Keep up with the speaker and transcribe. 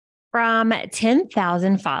From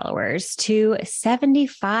 10,000 followers to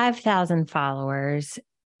 75,000 followers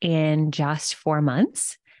in just 4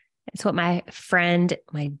 months. It's what my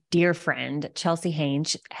dear friend, Chelsea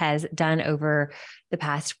Haines, has done over the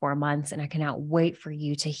past 4 months. And I cannot wait for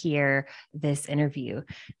you to hear this interview.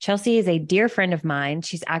 Chelsea is a dear friend of mine.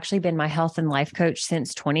 She's actually been my health and life coach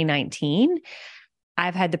since 2019.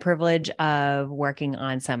 I've had the privilege of working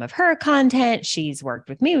on some of her content. She's worked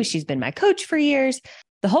with me. She's been my coach for years.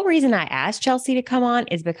 The whole reason I asked Chelsea to come on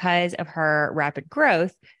is because of her rapid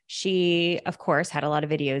growth. She, of course, had a lot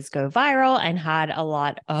of videos go viral and had a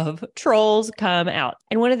lot of trolls come out.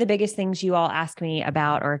 And one of the biggest things you all ask me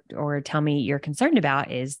about or tell me you're concerned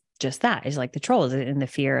about is just that, is like the trolls and the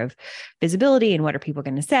fear of visibility and what are people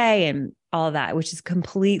going to say and all of that, which is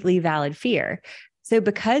completely valid fear. So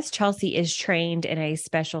because Chelsea is trained in a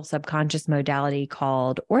special subconscious modality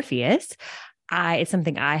called Orpheus, it's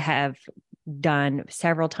something I have done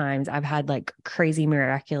several times. I've had like crazy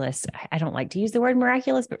miraculous, I don't like to use the word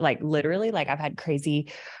miraculous, but like literally, like I've had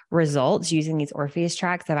crazy results using these Orpheus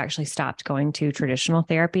tracks. I've actually stopped going to traditional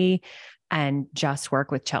therapy and just work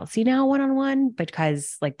with Chelsea now one-on-one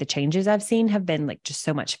because like the changes I've seen have been like just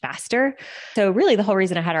so much faster. So really the whole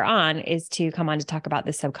reason I had her on is to come on to talk about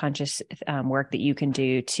the subconscious work that you can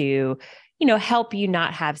do to, help you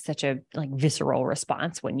not have such a like visceral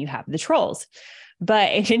response when you have the trolls.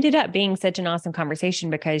 But it ended up being such an awesome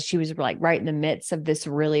conversation because she was like right in the midst of this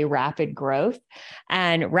really rapid growth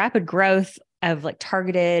of like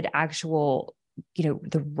targeted actual,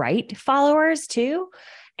 the right followers too.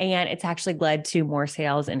 And it's actually led to more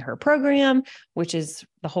sales in her program, which is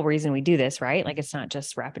the whole reason we do this, right? Like it's not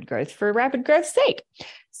just rapid growth for rapid growth's sake.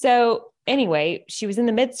 So anyway, she was in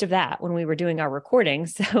the midst of that when we were doing our recording.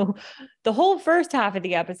 So the whole first half of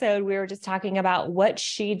the episode, we were just talking about what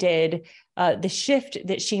she did, the shift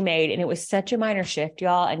that she made. And it was such a minor shift,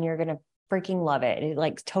 y'all, and you're going to freaking love it. It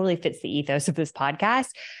like totally fits the ethos of this podcast.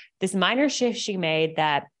 This minor shift she made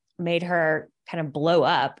that made her kind of blow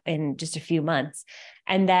up in just a few months.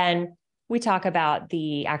 And then we talk about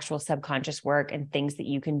the actual subconscious work and things that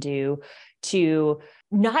you can do to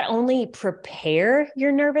not only prepare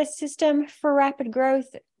your nervous system for rapid growth,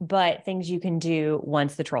 but things you can do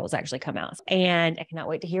once the trolls actually come out. And I cannot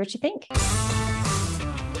wait to hear what you think.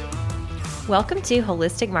 Welcome to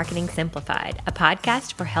Holistic Marketing Simplified, a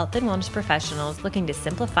podcast for health and wellness professionals looking to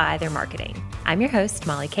simplify their marketing. I'm your host,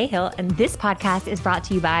 Molly Cahill, and this podcast is brought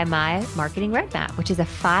to you by my Marketing Roadmap, which is a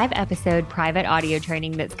 5-episode private audio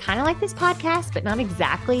training that's kind of like this podcast, but not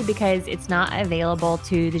exactly because it's not available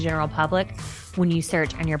to the general public when you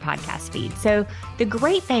search on your podcast feed. So the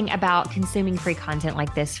great thing about consuming free content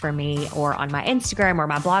like this for me or on my Instagram or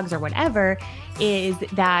my blogs or whatever is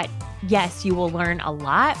that yes, you will learn a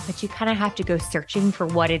lot, but you kind of have to go searching for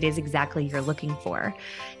what it is exactly you're looking for.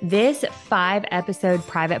 This 5-episode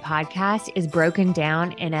private podcast is broken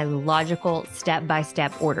down in a logical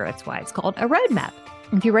step-by-step order. That's why it's called a roadmap.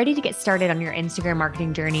 If you're ready to get started on your Instagram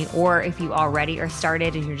marketing journey, or if you already are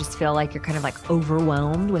started and you just feel like you're kind of like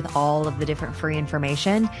overwhelmed with all of the different free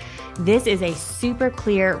information, this is a super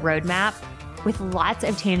clear roadmap with lots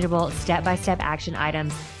of tangible step-by-step action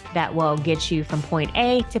items that will get you from point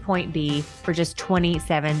A to point B for just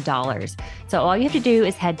 $27. So all you have to do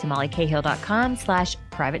is head to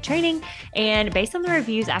mollycahill.com/private training. And based on the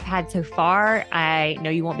reviews I've had so far, I know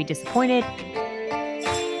you won't be disappointed.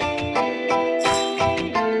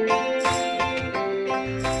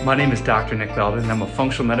 My name is Dr. Nick Belden. I'm a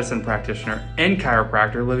functional medicine practitioner and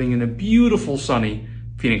chiropractor living in a beautiful, sunny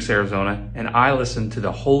Phoenix, Arizona. And I listen to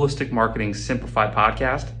the Holistic Marketing Simplified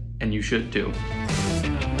podcast, and you should too.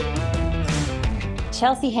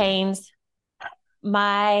 Chelsea Haines,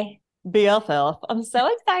 my BFF. I'm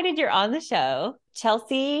so excited you're on the show.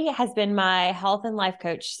 Chelsea has been my health and life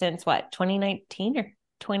coach since what, 2019 or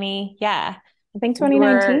 20? Yeah. I think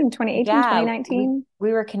 2019, 2018, 2019.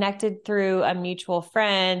 We were connected through a mutual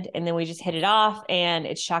friend and then we just hit it off. And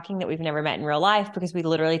it's shocking that we've never met in real life because we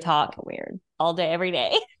literally talk weird all day, every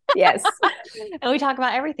day. Yes. And we talk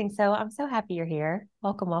about everything. So I'm so happy you're here.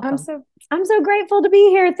 Welcome. I'm so grateful to be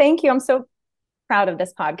here. Thank you. I'm so proud of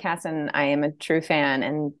this podcast and I am a true fan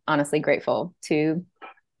and honestly grateful to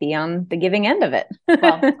be on the giving end of it.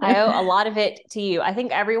 Well, I owe a lot of it to you. I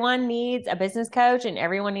think everyone needs a business coach and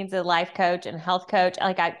everyone needs a life coach and health coach.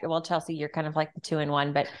 Chelsea, you're kind of like the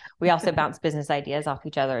 2-in-1, but we also bounce business ideas off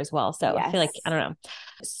each other as well. So yes. I feel like, I don't know.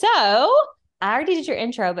 So I already did your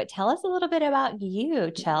intro, but tell us a little bit about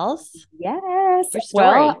you, Chels. Yes. Your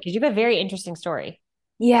story, because you have a very interesting story.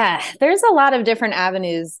 Yeah, there's a lot of different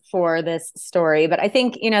avenues for this story, but I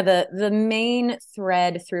think, the main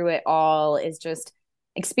thread through it all is just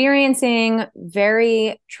experiencing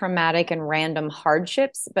very traumatic and random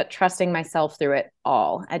hardships, but trusting myself through it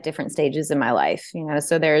all at different stages in my life.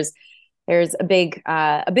 So there's a big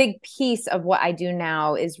piece of what I do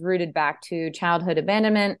now is rooted back to childhood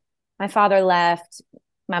abandonment. My father left.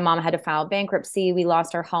 My mom had to file bankruptcy. We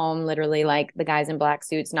lost our home, literally like the guys in black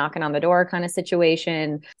suits knocking on the door kind of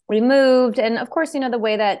situation. We moved. And of course, the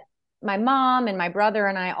way that my mom and my brother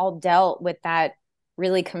and I all dealt with that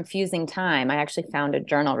really confusing time. I actually found a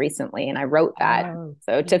journal recently and I wrote that.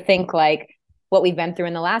 So to think like what we've been through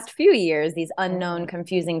in the last few years, these unknown,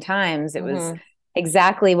 confusing times, it was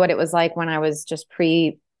exactly what it was like when I was just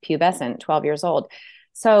pre-pubescent, 12 years old.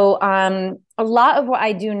 So a lot of what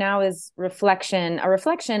I do now is a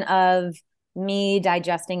reflection of me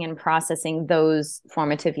digesting and processing those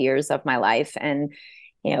formative years of my life. And,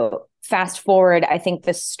 fast forward, I think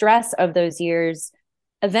the stress of those years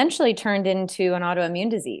eventually turned into an autoimmune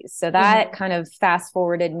disease. So that kind of fast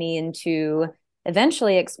forwarded me into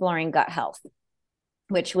eventually exploring gut health,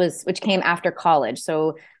 which came after college.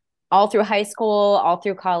 So all through high school, all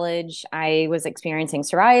through college, I was experiencing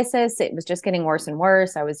psoriasis. It was just getting worse and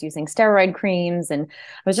worse. I was using steroid creams and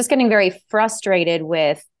I was just getting very frustrated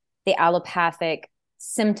with the allopathic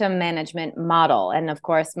symptom management model. And of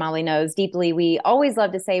course, Molly knows deeply, we always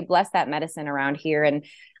love to say, bless that medicine around here. And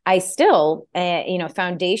I still,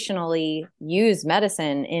 foundationally use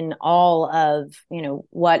medicine in all of,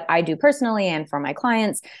 what I do personally and for my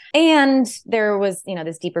clients. And there was,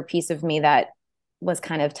 this deeper piece of me that was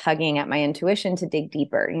kind of tugging at my intuition to dig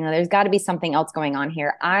deeper. There's got to be something else going on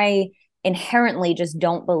here. I inherently just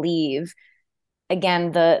don't believe,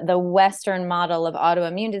 again, the Western model of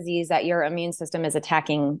autoimmune disease, that your immune system is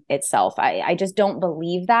attacking itself. I just don't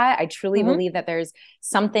believe that. I truly believe that there's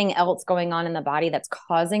something else going on in the body that's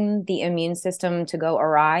causing the immune system to go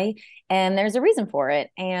awry. And there's a reason for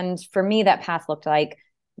it. And for me, that path looked like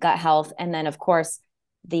gut health. And then, of course,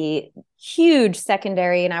 the huge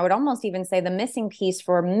secondary, and I would almost even say the missing piece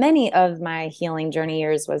for many of my healing journey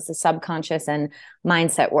years was the subconscious and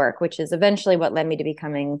mindset work, which is eventually what led me to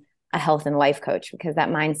becoming a health and life coach, because that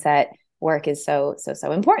mindset work is so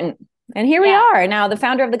important. And here we are now, the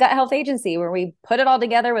founder of the Gut Health Agency, where we put it all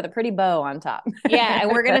together with a pretty bow on top. Yeah.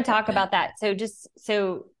 And we're going to talk about that.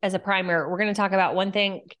 So as a primer, we're going to talk about one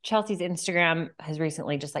thing. Chelsea's Instagram has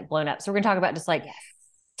recently just like blown up. So we're going to talk about just like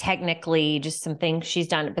technically just some things she's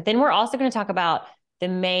done. But then we're also going to talk about the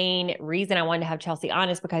main reason I wanted to have Chelsea on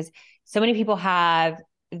is because so many people have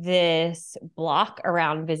this block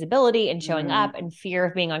around visibility and showing up and fear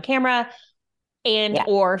of being on camera and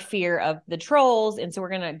or fear of the trolls. And so we're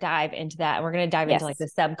going to dive into that. And we're going to dive into like the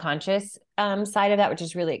subconscious side of that, which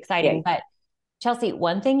is really exciting. But Chelsea,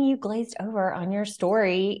 one thing you glazed over on your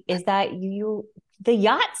story is that the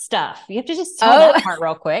yacht stuff. You have to just tell that part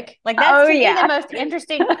real quick. Like that's the most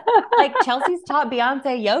interesting. Like Chelsea's taught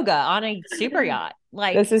Beyonce yoga on a super yacht.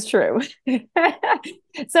 Like this is true.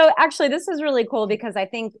 So actually, this is really cool because I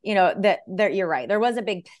think, that you're right. There was a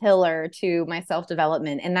big pillar to my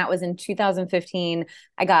self-development. And that was in 2015,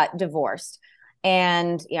 I got divorced.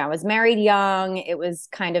 And I was married young. It was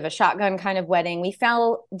kind of a shotgun kind of wedding. We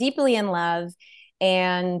fell deeply in love.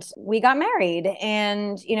 And we got married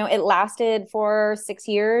and, it lasted for 6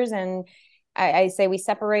 years. And I say we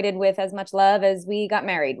separated with as much love as we got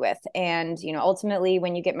married with. And, ultimately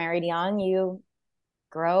when you get married young, you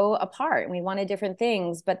grow apart and we wanted different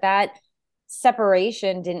things, but that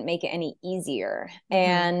separation didn't make it any easier.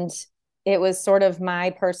 And it was sort of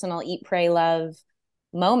my personal eat, pray, love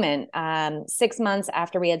moment. 6 months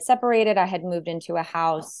after we had separated, I had moved into a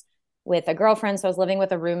house with a girlfriend. So I was living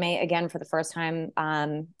with a roommate again for the first time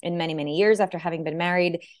in many, many years after having been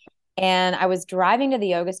married. And I was driving to the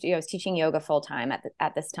yoga studio. I was teaching yoga full time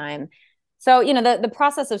at this time. So, the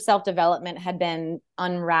process of self-development had been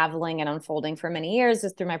unraveling and unfolding for many years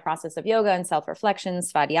just through my process of yoga and self-reflection.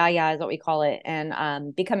 Svadhyaya is what we call it.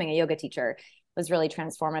 And becoming a yoga teacher was really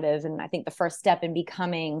transformative. And I think the first step in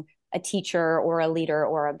becoming a teacher or a leader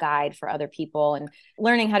or a guide for other people and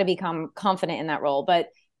learning how to become confident in that role. But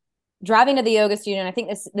driving to the yoga studio, and I think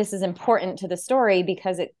this is important to the story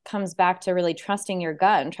because it comes back to really trusting your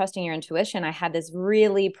gut and trusting your intuition. I had this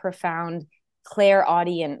really profound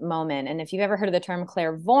clairaudient moment. And if you've ever heard of the term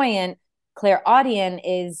clairaudient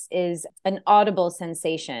is an audible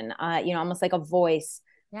sensation, almost like a voice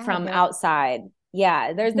from outside.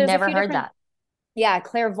 Yeah. There's never heard that. Yeah.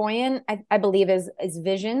 Clairvoyant, I believe is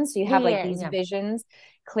vision. So you have these visions.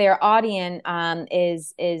 Clairaudient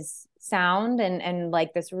is sound and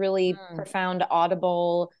like this really profound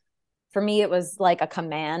audible. For me, it was like a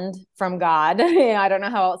command from God. I don't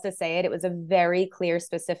know how else to say it. It was a very clear,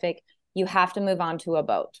 specific you have to move on to a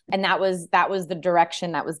boat. And that was the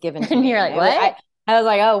direction that was given to And me. you're like, what? I was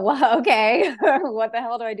like, oh, well, okay. What the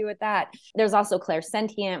hell do I do with that? There's also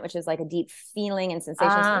clairsentient, which is like a deep feeling and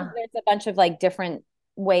sensation. So there's a bunch of like different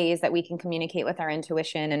ways that we can communicate with our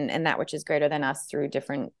intuition and that which is greater than us through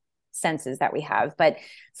different senses that we have. But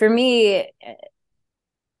for me,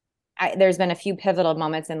 there's been a few pivotal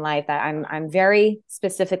moments in life that I'm very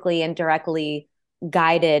specifically and directly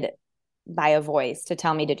guided by a voice to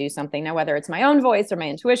tell me to do something. Now, whether it's my own voice or my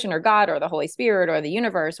intuition or God or the Holy Spirit or the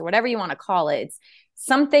universe or whatever you want to call it, it's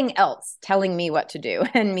something else telling me what to do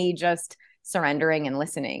and me just surrendering and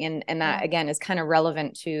listening. And that again is kind of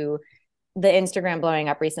relevant to the Instagram blowing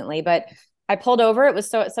up recently. But I pulled over. It was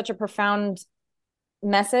such a profound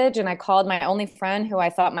message. And I called my only friend who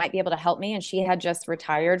I thought might be able to help me. And she had just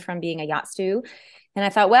retired from being a yacht stew. And I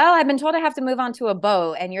thought, well, I've been told I have to move on to a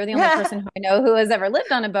boat. And you're the only person who I know who has ever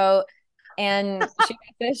lived on a boat. And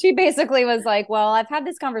she basically was like, well, I've had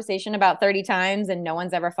this conversation about 30 times and no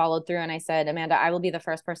one's ever followed through. And I said, Amanda, I will be the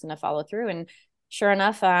first person to follow through. And sure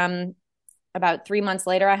enough, about 3 months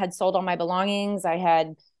later, I had sold all my belongings. I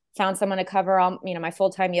had found someone to cover all, my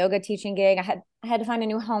full-time yoga teaching gig. I had to find a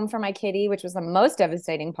new home for my kitty, which was the most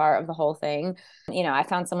devastating part of the whole thing. I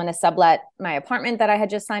found someone to sublet my apartment that I had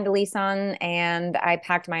just signed a lease on, and I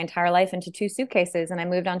packed my entire life into 2 suitcases and I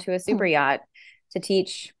moved onto a super yacht to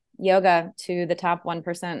teach yoga to the top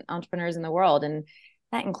 1% entrepreneurs in the world. And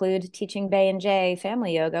that included teaching Bay and Jay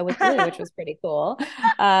family yoga with Blue, which was pretty cool.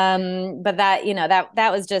 But that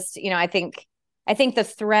was just, I think the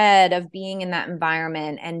thread of being in that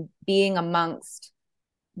environment and being amongst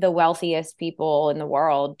the wealthiest people in the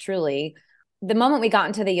world, truly, the moment we got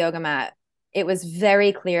into the yoga mat, it was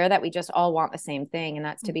very clear that we just all want the same thing. And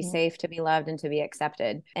that's to be safe, to be loved, and to be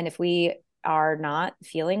accepted. And if we are not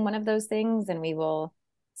feeling one of those things, then we will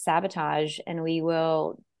sabotage and we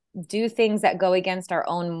will do things that go against our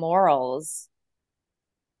own morals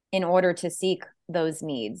in order to seek those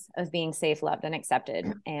needs of being safe, loved, and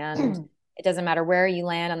accepted. And it doesn't matter where you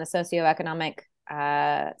land on the socioeconomic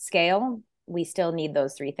scale, we still need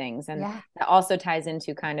those 3 things. And that also ties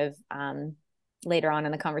into kind of later on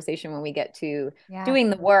in the conversation when we get to doing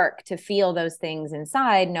the work to feel those things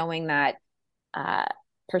inside, knowing that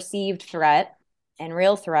perceived threat and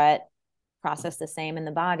real threat process the same in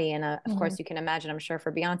the body. And of course, you can imagine, I'm sure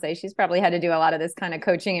for Beyonce, she's probably had to do a lot of this kind of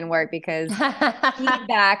coaching and work because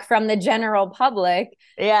feedback from the general public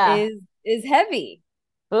is heavy.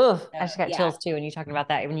 Ooh, I just got chills too when you talking about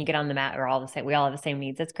that. When you get on the mat, we're all the same. We all have the same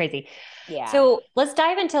needs. That's crazy. Yeah. So let's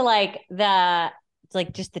dive into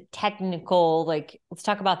just the technical, let's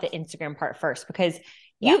talk about the Instagram part first, because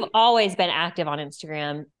you've always been active on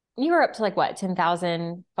Instagram. You were up to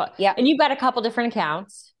 10,000. Yeah. And you've got a couple different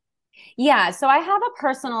accounts. Yeah. So I have a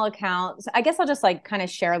personal account. So I guess I'll just kind of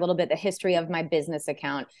share a little bit the history of my business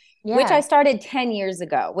account, which I started 10 years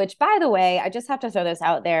ago, which, by the way, I just have to throw this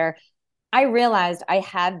out there. I realized I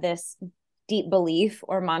had this deep belief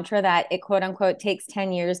or mantra that it quote unquote takes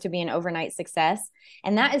 10 years to be an overnight success.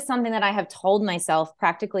 And that is something that I have told myself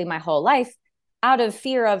practically my whole life out of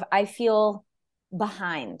fear of I feel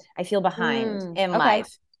behind in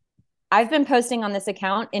life. I've been posting on this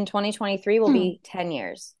account in 2023 will be 10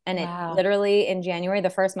 years. And it literally in January, the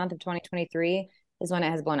first month of 2023 is when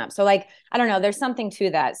it has blown up. So I don't know, there's something to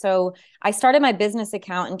that. So I started my business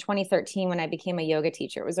account in 2013 when I became a yoga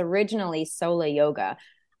teacher. It was originally Sola Yoga.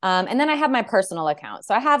 And then I have my personal account.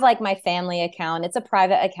 So I have my family account. It's a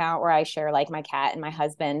private account where I share my cat and my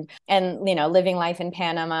husband and, living life in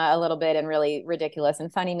Panama a little bit and really ridiculous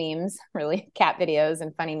and funny memes, really cat videos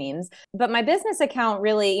and funny memes. But my business account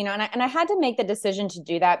really, and I had to make the decision to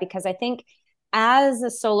do that because I think as a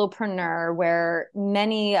solopreneur, where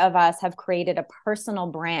many of us have created a personal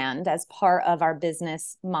brand as part of our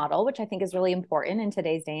business model, which I think is really important in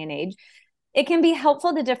today's day and age, it can be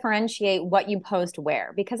helpful to differentiate what you post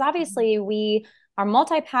where, because obviously we are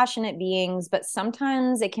multi-passionate beings, but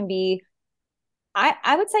sometimes it can be,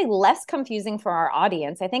 I would say, less confusing for our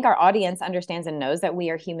audience. I think our audience understands and knows that we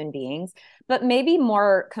are human beings, but maybe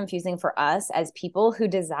more confusing for us as people who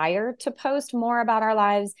desire to post more about our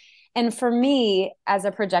lives. And for me, as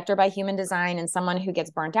a projector by human design and someone who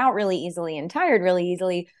gets burnt out really easily and tired really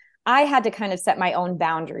easily, I had to kind of set my own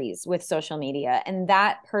boundaries with social media. And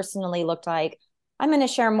that personally looked like, I'm going to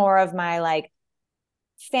share more of my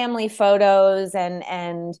family photos and,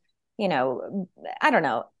 I don't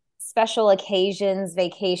know, special occasions,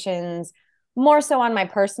 vacations, more so on my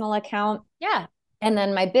personal account. Yeah. And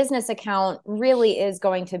then my business account really is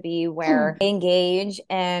going to be where I engage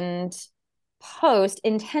and post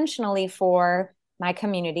intentionally for my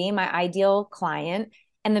community, my ideal client,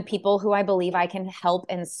 and the people who I believe I can help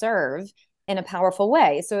and serve in a powerful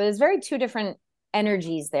way. So it was very two different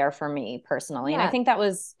energies there for me personally. And I think that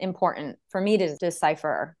was important for me to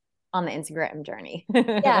decipher on the Instagram journey.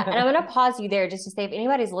 Yeah. And I'm going to pause you there just to say, if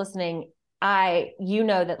anybody's listening,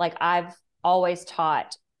 that like I've always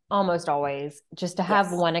taught, almost always, just to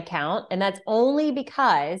have one account. And that's only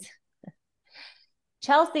because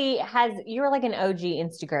Chelsea you're like an OG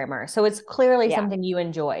Instagrammer. So it's clearly something you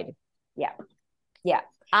enjoyed. Yeah. Yeah.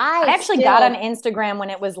 I actually got on Instagram when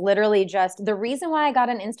it was literally just, the reason why I got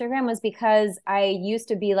on Instagram was because I used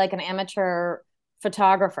to be like an amateur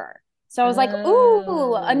photographer. So I was like,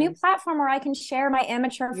 ooh, a new platform where I can share my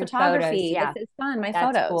amateur photography. Photos, it's fun, my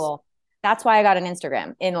photos. Cool. That's why I got an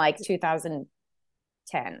Instagram in like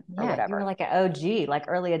 2010 or whatever. You were like an OG, like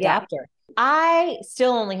early adopter. Yeah. I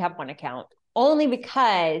still only have one account, only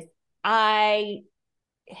because I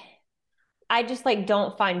just like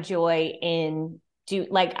don't find joy in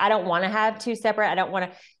I don't want to have two separate. I don't want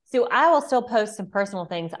to. So I will still post some personal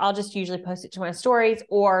things. I'll just usually post it to my stories,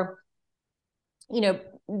 or,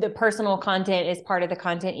 the personal content is part of the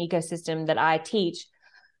content ecosystem that I teach.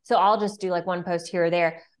 So I'll just do like one post here or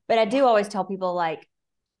there. But I do always tell people, like,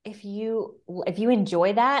 if you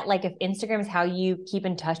enjoy that, like if Instagram is how you keep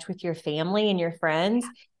in touch with your family and your friends,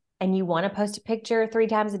 and you want to post a picture 3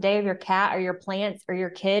 times a day of your cat or your plants or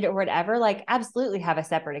your kid or whatever, like absolutely have a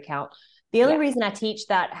separate account. The only reason I teach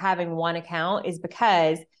that having one account is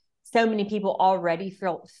because so many people already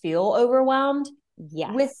feel overwhelmed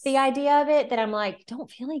with the idea of it, that I'm like, don't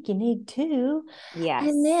feel like you need two. Yes.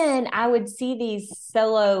 And then I would see these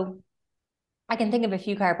I can think of a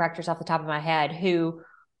few chiropractors off the top of my head who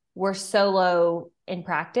were solo in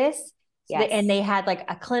practice. And they had like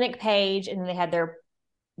a clinic page, and then they had their,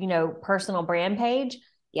 personal brand page.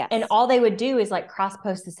 Yes. And all they would do is like cross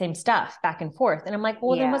post the same stuff back and forth. And I'm like,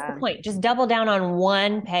 well, then what's the point? Just double down on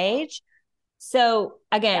one page. So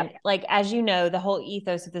again, like, as you know, the whole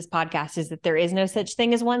ethos of this podcast is that there is no such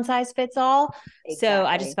thing as one size fits all. Exactly. So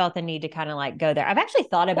I just felt the need to kind of like go there. I've actually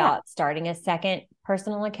thought about starting a second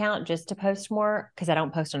personal account just to post more, because I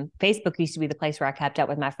don't post on Facebook. Used to be the place where I kept up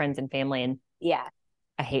with my friends and family. And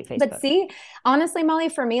I hate Facebook. But see, honestly, Molly,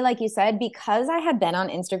 for me, like you said, because I had been on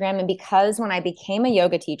Instagram, and because when I became a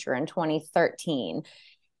yoga teacher in 2013,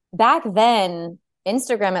 back then,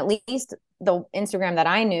 Instagram, at least the Instagram that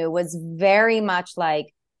I knew, was very much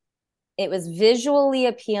like, it was visually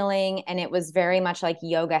appealing, and it was very much like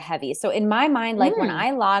yoga heavy. So in my mind, like when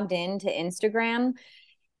I logged into Instagram,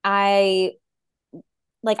 I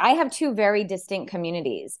have 2 very distinct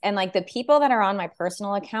communities, and like the people that are on my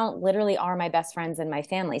personal account literally are my best friends and my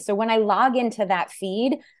family. So when I log into that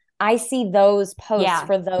feed, I see those posts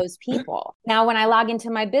for those people. Now, when I log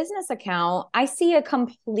into my business account, I see a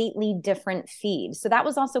completely different feed. So that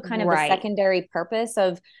was also kind of the secondary purpose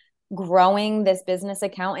of growing this business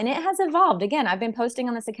account. And it has evolved. Again, I've been posting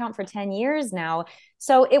on this account for 10 years now.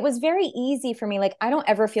 So it was very easy for me. Like, I don't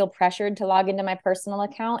ever feel pressured to log into my personal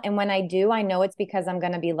account. And when I do, I know it's because I'm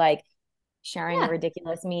going to be like sharing a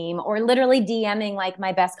ridiculous meme, or literally DMing like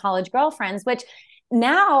my best college girlfriends, which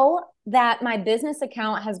now that my business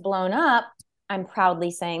account has blown up, I'm proudly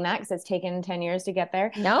saying that because it's taken 10 years to get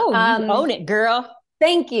there. No, you own it, girl.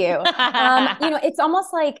 Thank you. It's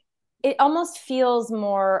almost like, it almost feels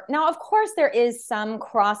more, now, of course, there is some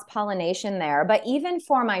cross-pollination there, but even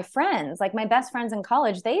for my friends, like my best friends in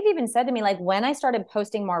college, they've even said to me, like, when I started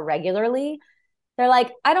posting more regularly, they're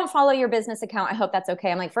like, I don't follow your business account. I hope that's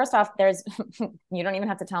okay. I'm like, first off, you don't even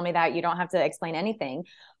have to tell me that. You don't have to explain anything.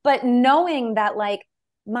 But knowing that, like,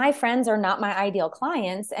 my friends are not my ideal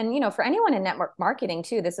clients. And, for anyone in network marketing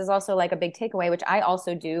too, this is also like a big takeaway, which I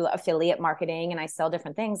also do affiliate marketing, and I sell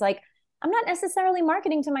different things. Like, I'm not necessarily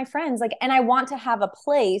marketing to my friends. Like, and I want to have a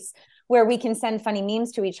place where we can send funny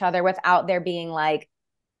memes to each other without there being like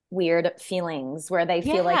weird feelings where they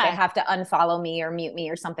feel like they have to unfollow me or mute me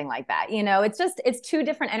or something like that. It's 2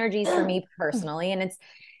 different energies for me personally. And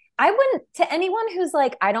I wouldn't, to anyone who's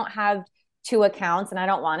like, I don't have 2 accounts and I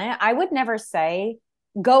don't want it, I would never say,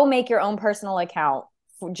 go make your own personal account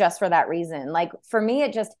just for that reason. Like, for me,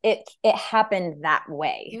 it happened that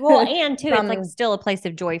way. Well, and too, it's like still a place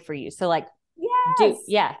of joy for you. So like,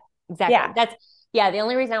 exactly. The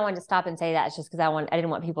only reason I wanted to stop and say that is just because I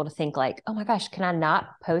didn't want people to think like, oh my gosh, can I not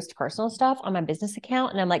post personal stuff on my business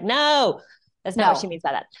account? And I'm like, no, that's not what she means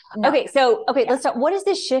by that. No. Okay. So, let's talk. What is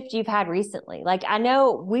this shift you've had recently? Like, I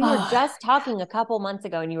know we were just talking a couple months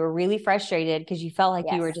ago, and you were really frustrated because you felt like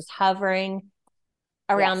you were just hovering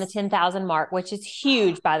around the 10,000 mark, which is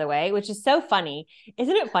huge, by the way, which is so funny.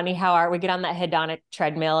 Isn't it funny how we get on that hedonic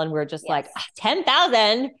treadmill and we're just like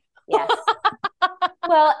 10,000? Yes.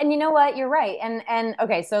 Well, and you know what? You're right. And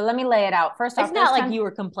okay, so let me lay it out. First off, It's not like you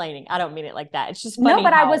were complaining. I don't mean it like that. It's just funny. No,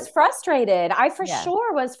 but I was frustrated. I for Yeah.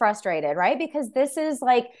 sure was frustrated, right? Because this is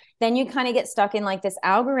like, then you kind of get stuck in like this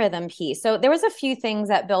algorithm piece. So there was a few things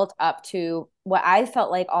that built up to what I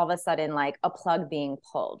felt like all of a sudden, like a plug being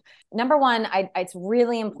pulled. Number one, it's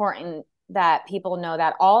really important that people know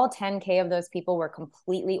that all 10K of those people were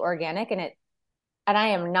completely organic. And I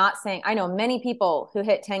am not saying, I know many people who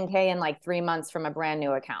hit 10K in like 3 months from a brand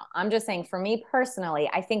new account. I'm just saying, for me personally,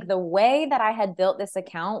 I think the way that I had built this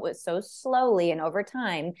account was so slowly and over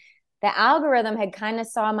time, the algorithm had kind of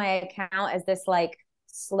saw my account as this like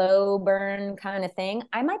slow burn kind of thing.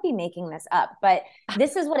 I might be making this up, but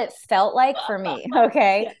this is what it felt like for me.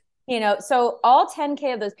 Okay. Yeah. You know, so all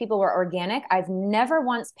 10K of those people were organic. I've never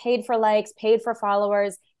once paid for likes, paid for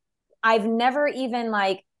followers. I've never even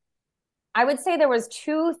like, I would say there was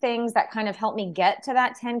two things that kind of helped me get to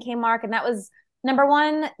that 10K mark. And that was number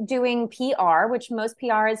one, doing PR, which most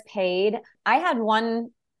PR is paid. I had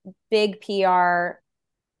one big PR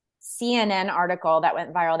CNN article that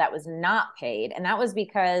went viral that was not paid. And that was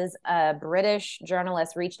because a British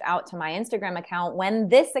journalist reached out to my Instagram account when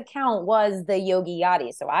this account was the Yogi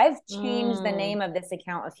Yachty. So I've changed the name of this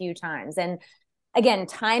account a few times. And again,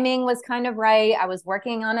 timing was kind of right. I was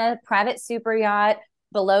working on a private super yacht.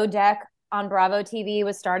 Below Deck on Bravo TV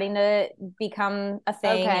was starting to become a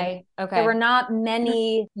thing. Okay. There were not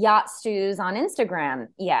many yacht stews on Instagram.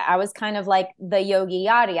 Yeah, I was kind of like the Yogi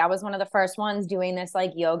Yachty. I was one of the first ones doing this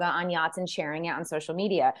like yoga on yachts and sharing it on social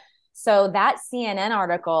media. So that CNN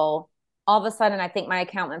article, all of a sudden, I think my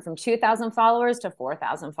account went from 2,000 followers to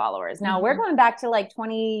 4,000 followers. Now we're going back to like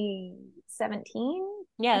 2017.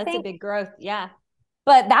 Yeah, that's a big growth. Yeah.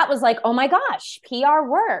 But that was like, oh my gosh, PR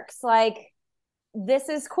works. Like, this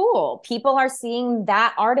is cool. People are seeing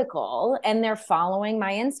that article and they're following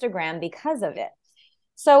my Instagram because of it.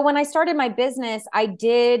 So when I started my business, I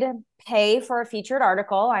did pay for a featured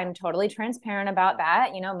article. I'm totally transparent about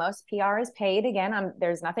that. You know, most PR is paid. Again,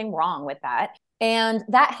 there's nothing wrong with that. And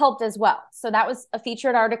that helped as well. So that was a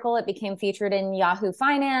featured article. It became featured in Yahoo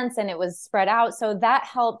Finance and it was spread out. So that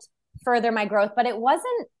helped further my growth, but it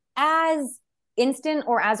wasn't as instant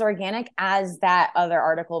or as organic as that other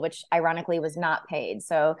article, which ironically was not paid.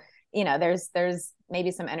 So, you know, there's maybe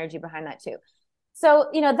some energy behind that too. So,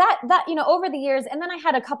 you know, that, you know, over the years, and then I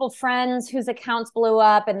had a couple friends whose accounts blew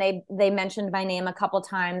up and they mentioned my name a couple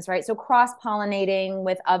times, right? So cross-pollinating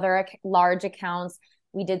with other large accounts.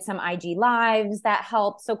 We did some IG lives that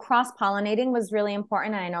helped. So cross-pollinating was really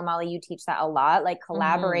important. And I know, Molly, you teach that a lot, like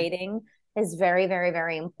collaborating is very, very,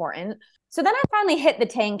 very important. So then I finally hit the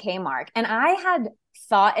 10K mark and I had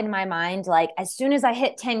thought in my mind, like, as soon as I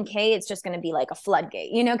hit 10K, it's just going to be like a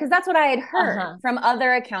floodgate, you know, because that's what I had heard from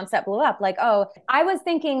other accounts that blew up. Like, oh, I was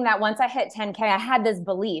thinking that once I hit 10K, I had this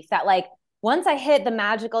belief that like, once I hit the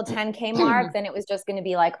magical 10K mark, then it was just going to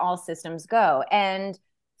be like all systems go. And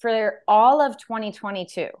for all of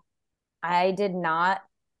 2022, I did not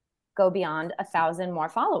go beyond 1,000 more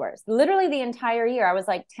followers. Literally the entire year, I was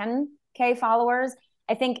like 10K followers.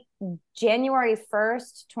 I think January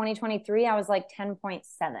 1st, 2023, I was like 10.7.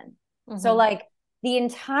 So like the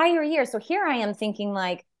entire year. So here I am thinking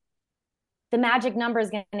like the magic number is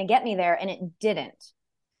going to get me there, and it didn't.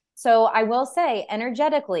 So I will say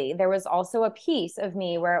energetically, there was also a piece of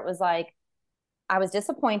me where it was like, I was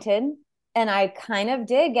disappointed and I kind of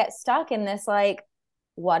did get stuck in this, like,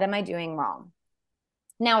 what am I doing wrong?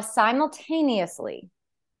 Now, simultaneously,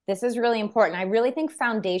 this is really important. I really think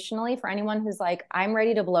foundationally for anyone who's like, I'm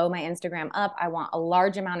ready to blow my Instagram up, I want a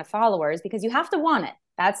large amount of followers, because you have to want it.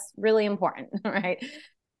 That's really important, right?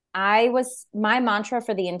 My mantra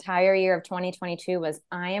for the entire year of 2022 was,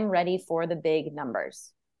 I am ready for the big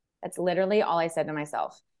numbers. That's literally all I said to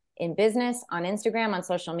myself. In business, on Instagram, on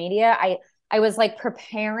social media, I was like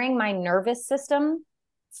preparing my nervous system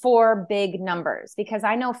for big numbers, because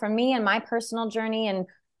I know for me and my personal journey and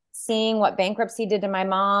seeing what bankruptcy did to my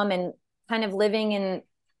mom and kind of living in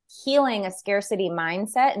healing a scarcity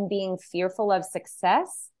mindset and being fearful of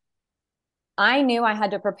success, I knew I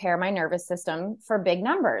had to prepare my nervous system for big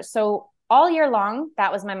numbers. So all year long,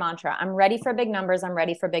 that was my mantra. I'm ready for big numbers. I'm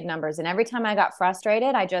ready for big numbers. And every time I got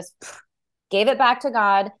frustrated, I just gave it back to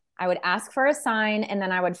God. I would ask for a sign, and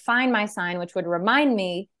then I would find my sign, which would remind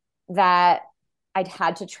me that I'd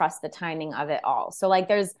had to trust the timing of it all. So like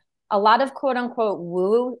there's a lot of quote unquote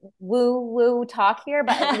woo talk here,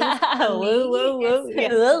 but at least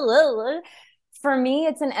for me,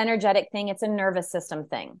 it's an energetic thing. It's a nervous system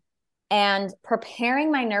thing. And preparing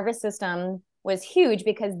my nervous system was huge,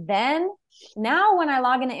 because then now when I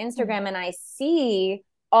log into Instagram and I see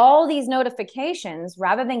all these notifications,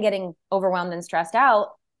 rather than getting overwhelmed and stressed out,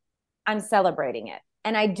 I'm celebrating it.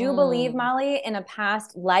 And I do believe, Molly, in a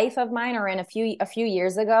past life of mine, or in a few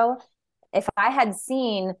years ago, if I had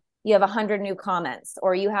seen you have 100 new comments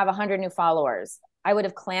or you have 100 new followers, I would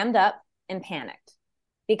have clammed up and panicked,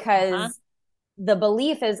 because the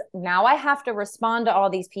belief is, now I have to respond to all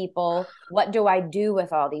these people. What do I do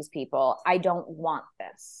with all these people? I don't want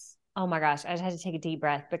this. Oh my gosh. I just had to take a deep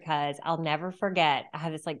breath, because I'll never forget. I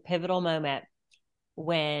had this like pivotal moment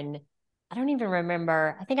when I don't even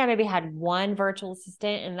remember. I think I maybe had one virtual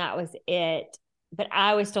assistant and that was it. But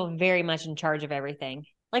I was still very much in charge of everything.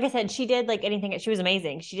 Like I said, she did like anything. She was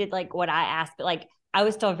amazing. She did like what I asked, but like I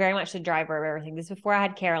was still very much the driver of everything. This is before I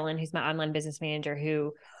had Carolyn, who's my online business manager,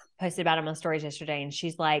 who posted about it on stories yesterday. And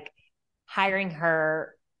she's like, hiring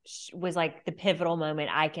her was like the pivotal moment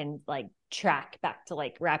I can like track back to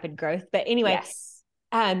like rapid growth. But anyway, yes.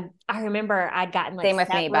 I remember I'd gotten like same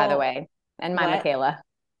with me, by the way, and my Michaela.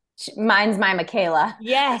 Mine's my Michaela.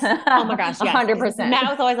 Yes. Oh my gosh. Yes. 100%.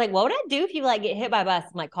 Matt was always like, what would I do if you like get hit by a bus?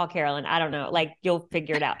 I'm like, call Carolyn. I don't know. Like, you'll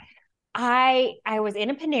figure it out. I was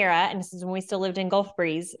in a Panera, and this is when we still lived in Gulf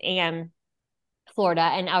Breeze and Florida.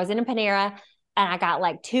 And I was in a Panera, and I got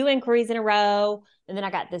like 2 inquiries in a row. And then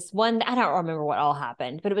I got this one, I don't remember what all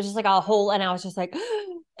happened, but it was just like a whole, and I was just like,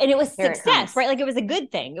 and it was success, right? Like it was a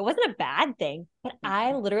good thing. It wasn't a bad thing, but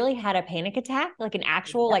I literally had a panic attack, like an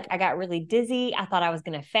actual, like I got really dizzy. I thought I was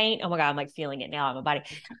going to faint. Oh my God. I'm like feeling it now on my body.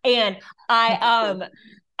 And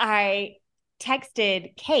I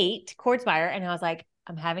texted Kate Kordsmeyer, and I was like,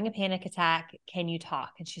 I'm having a panic attack. Can you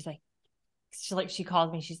talk? And she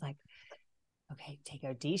called me. She's like, okay, take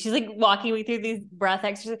a deep. She's like walking me through these breath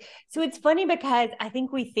exercises. So it's funny, because I think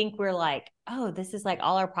we're like, oh, this is like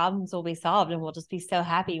all our problems will be solved and we'll just be so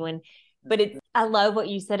happy but I love what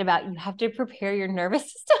you said about you have to prepare your nervous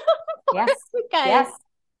system. Yes. Because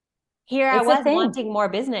here I was wanting more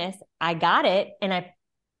business. I got it and I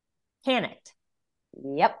panicked.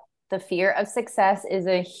 Yep. The fear of success is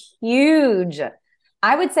a huge,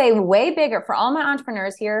 I would say way bigger for all my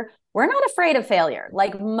entrepreneurs here. We're not afraid of failure.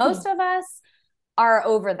 Like most of us are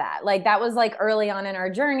over that. Like that was like early on in our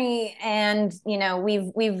journey. And, you know,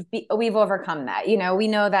 we've overcome that. You know, we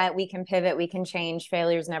know that we can pivot, we can change.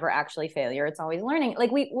 Failure is never actually failure. It's always learning.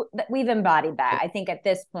 Like we've embodied that, I think, at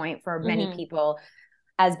this point for many people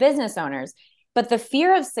as business owners. But the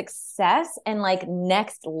fear of success and like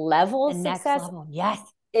next level success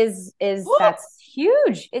is that's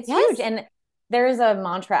huge. It's huge. And there's a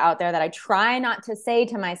mantra out there that I try not to say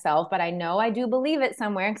to myself, but I know I do believe it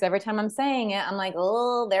somewhere, because every time I'm saying it, I'm like,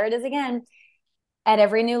 oh, there it is again. At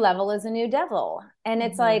every new level is a new devil. And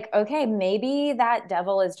it's like, okay, maybe that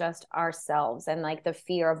devil is just ourselves and like the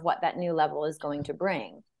fear of what that new level is going to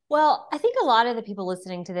bring. Well, I think a lot of the people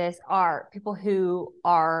listening to this are people who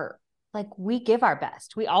are like, we give our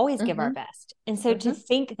best. We always give our best. And so to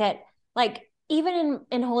think that, like, even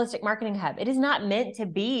in Holistic Marketing Hub, it is not meant to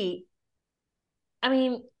be,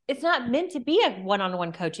 it's not meant to be a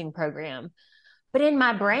one-on-one coaching program. But in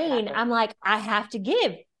my brain, I'm like, I have to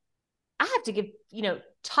give, you know,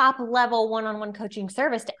 top level one-on-one coaching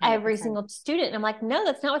service to every single student. And I'm like, no,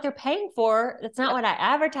 that's not what they're paying for. That's not what I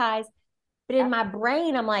advertise. But in my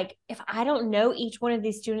brain, I'm like, if I don't know each one of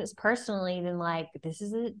these students personally, then like, this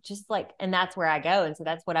is just like, and that's where I go. And so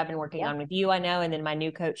that's what I've been working on with you, I know. And then my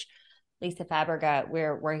new coach, Lisa Fabrega,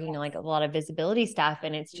 we're working on like a lot of visibility stuff,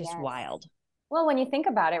 and it's just wild. Well, when you think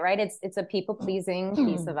about it, right, it's a people-pleasing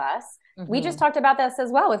piece of us. We just talked about this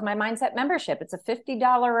as well with my Mindset membership. It's a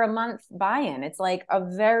 $50 a month buy-in. It's like a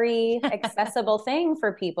very accessible thing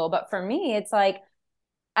for people. But for me, it's like,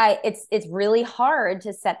 it's really hard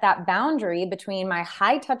to set that boundary between my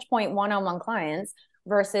high touch point one-on-one clients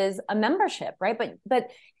versus a membership, right?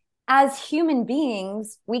 But as human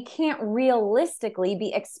beings, we can't realistically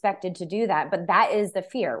be expected to do that. But that is the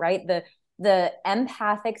fear, right? The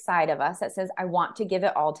empathic side of us that says, I want to give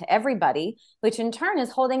it all to everybody, which in turn is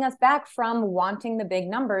holding us back from wanting the big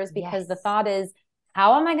numbers, because the thought is,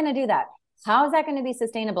 how am I going to do that? How is that going to be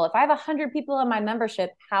sustainable? If I have 100 people in my membership,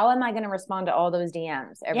 how am I going to respond to all those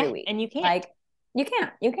DMs every week? And you can't. Like, you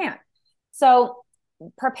can't. So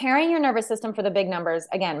preparing your nervous system for the big numbers,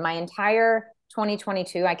 again, my entire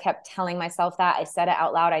 2022, I kept telling myself that. I said it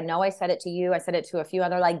out loud. I know I said it to you. I said it to a few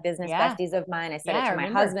other like business besties of mine. I said it to my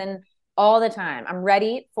husband all the time. I'm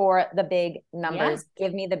ready for the big numbers.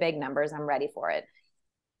 Give me the big numbers. I'm ready for it.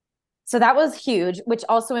 So that was huge, which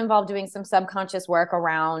also involved doing some subconscious work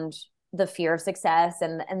around the fear of success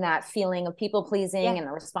and that feeling of people pleasing and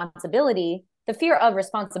the responsibility, the fear of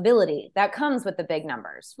responsibility that comes with the big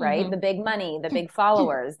numbers, right? The big money, the big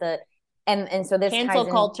followers, and so this cancel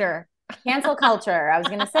culture. Cancel culture. I was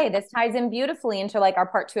going to say this ties in beautifully into like our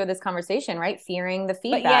part 2 of this conversation, right? Fearing the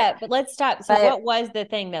feedback. But let's stop. So what was the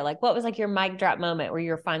thing though? Like what was like your mic drop moment where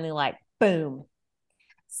you were finally like, boom?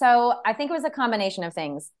 So I think it was a combination of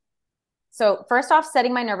things. So first off,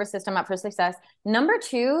 setting my nervous system up for success. Number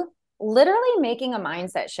 2, literally making a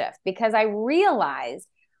mindset shift, because I realized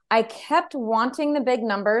I kept wanting the big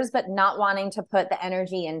numbers, but not wanting to put the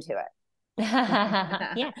energy into it.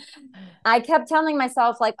 Yeah. I kept telling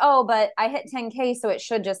myself like, oh, but I hit 10K, so it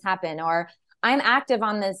should just happen. Or I'm active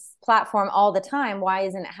on this platform all the time. Why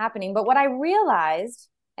isn't it happening? But what I realized,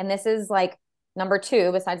 and this is like number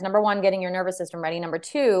 2, besides number 1, getting your nervous system ready. Number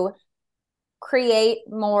 2, create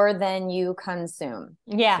more than you consume.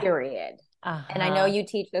 Yeah. Period. And I know you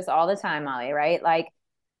teach this all the time, Molly, right? Like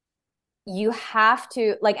you have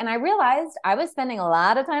to like, and I realized I was spending a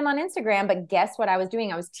lot of time on Instagram, but guess what I was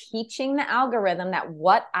doing? I was teaching the algorithm that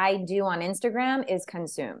what I do on Instagram is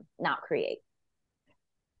consume, not create.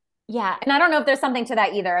 Yeah. And I don't know if there's something to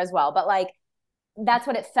that either as well, but like, that's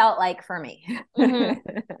what it felt like for me.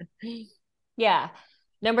 Yeah.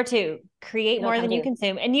 Number 2, create more than you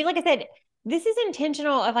consume. And you, like I said, this is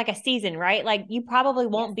intentional of like a season, right? Like you probably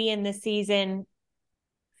won't be in this season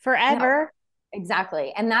forever. No,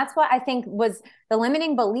 exactly. And that's what I think was the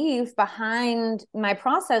limiting belief behind my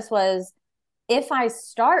process was if I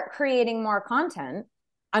start creating more content,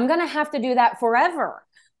 I'm going to have to do that forever.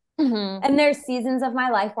 And there's seasons of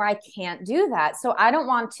my life where I can't do that. So I don't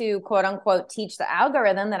want to quote unquote teach the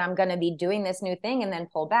algorithm that I'm going to be doing this new thing and then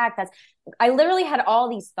pull back. I literally had all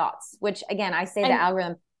these thoughts, which again, I say the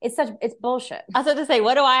algorithm, it's bullshit. I was about to say,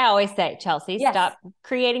 what do I always say, Chelsea? Yes. Stop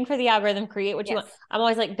creating for the algorithm, create what you want. I'm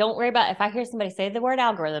always like, don't worry about if I hear somebody say the word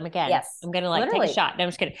algorithm again, I'm going to like take a shot. No, I'm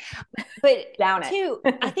just kidding. But down too,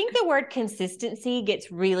 I think the word consistency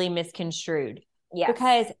gets really misconstrued. Yes.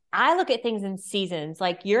 Because I look at things in seasons,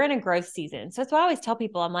 like you're in a growth season. So that's why I always tell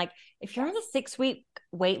people, I'm like, if you're on a 6-week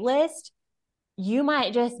wait list, you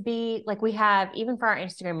might just be like, we have, even for our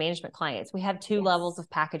Instagram management clients, we have 2 levels of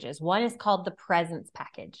packages. One is called the presence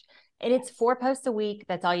package, and it's 4 posts a week.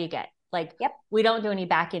 That's all you get. Like, we don't do any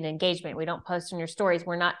back end engagement. We don't post on your stories.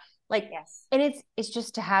 We're not like, and it's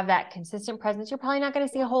just to have that consistent presence. You're probably not going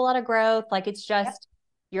to see a whole lot of growth. Like it's just,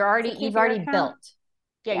 you've already built.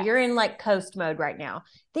 Yeah, you're in like coast mode right now.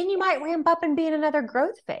 Then you might ramp up and be in another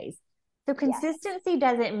growth phase. So consistency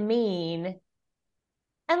doesn't mean,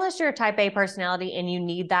 unless you're a type A personality and you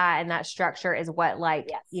need that and that structure is what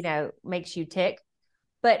like, you know, makes you tick.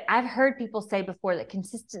 But I've heard people say before that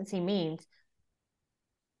consistency means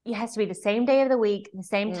it has to be the same day of the week, the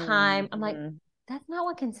same time. I'm like, that's not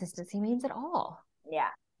what consistency means at all. Yeah,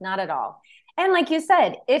 not at all. And like you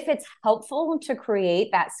said, if it's helpful to create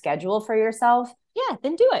that schedule for yourself,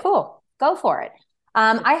 then do it. Cool. Go for it.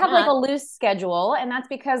 I have like a loose schedule, and that's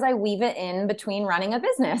because I weave it in between running a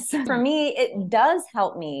business. For me, it does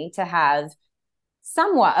help me to have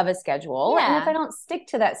somewhat of a schedule. And if I don't stick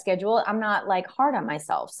to that schedule, I'm not like hard on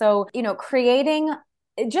myself. So, you know,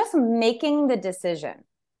 just making the decision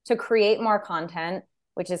to create more content,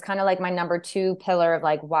 which is kind of like my number 2 pillar of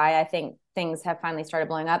like why I think things have finally started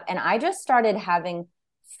blowing up. And I just started having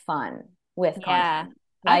fun with content.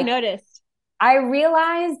 I've noticed. I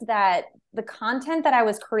realized that the content that I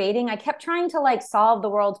was creating, I kept trying to like solve the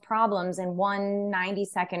world's problems in one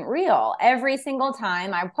 90-second reel every single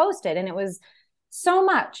time I posted. And it was so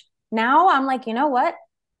much. Now I'm like, you know what?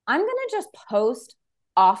 I'm going to just post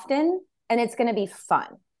often and it's going to be fun.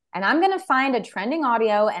 And I'm going to find a trending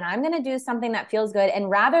audio and I'm going to do something that feels good. And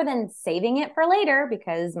rather than saving it for later,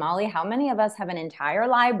 because Molly, how many of us have an entire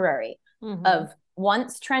library of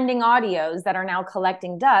once trending audios that are now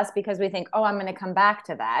collecting dust because we think, oh, I'm going to come back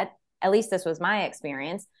to that. At least this was my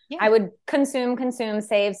experience. I would consume,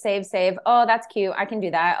 save. Oh, that's cute. I can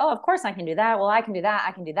do that. Oh, of course I can do that. Well, I can do that.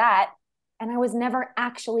 I can do that. And I was never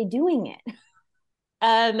actually doing it.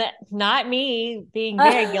 Not me being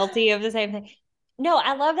very guilty of the same thing. No,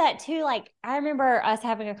 I love that too. Like I remember us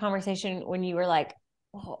having a conversation when you were like,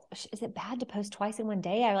 well, is it bad to post twice in one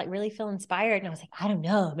day? I like really feel inspired. And I was like, I don't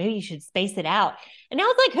know, maybe you should space it out. And I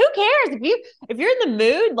was like, who cares? If you're in the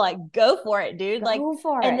mood, like go for it, dude. Go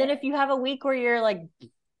for it. And then if you have a week where you're like,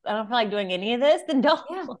 I don't feel like doing any of this, then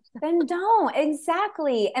don't. Then don't.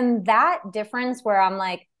 Exactly. And that difference where I'm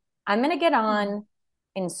like, I'm going to get on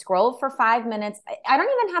and scroll for 5 minutes. I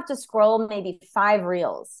don't even have to scroll maybe 5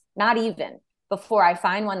 reels, not even, before I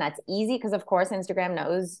find one that's easy. Because of course, Instagram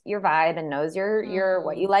knows your vibe and knows your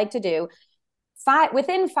what you like to do.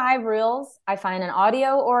 Within 5 reels, I find an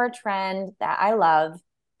audio or a trend that I love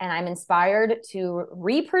and I'm inspired to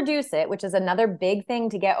reproduce it, which is another big thing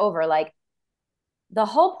to get over. Like the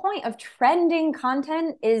whole point of trending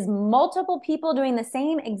content is multiple people doing the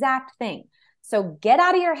same exact thing. So get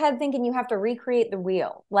out of your head thinking you have to recreate the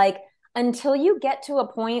wheel. Like, until you get to a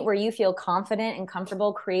point where you feel confident and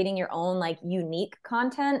comfortable creating your own like unique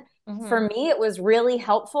content, for me, it was really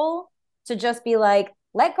helpful to just be like,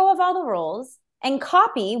 let go of all the rules and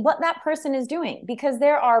copy what that person is doing, because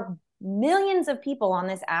there are millions of people on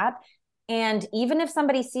this app. And even if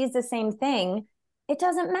somebody sees the same thing, it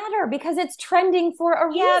doesn't matter because it's trending for a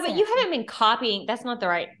reason. Yeah, but you haven't been copying. That's not the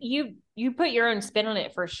right. You put your own spin on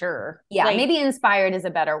it for sure. Yeah, like, maybe inspired is a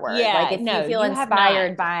better word. Yeah, like if no, you feel you have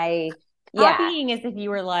inspired not. by Copying is if you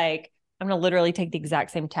were like, I'm gonna literally take the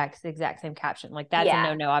exact same text, the exact same caption. Like that's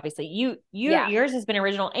a no. Obviously, yours has been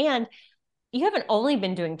original, and you haven't only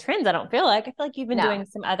been doing trends. I don't feel like. I feel like you've been doing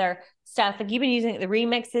some other stuff. Like you've been using the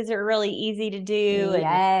remixes are really easy to do.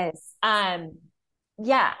 Yes. And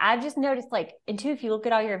yeah, I've just noticed like, and two, if you look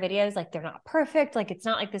at all your videos, like they're not perfect. Like it's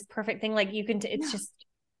not like this perfect thing. Like you can, it's just,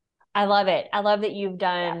 I love it. I love that you've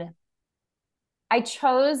done. Yeah. I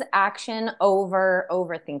chose action over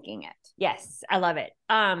overthinking it. Yes, I love it.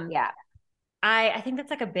 Yeah. I think that's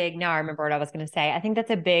like a big, now I remember what I was going to say. I think that's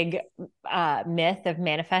a big myth of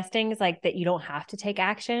manifesting is like that you don't have to take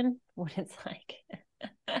action when it's like.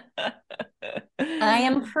 I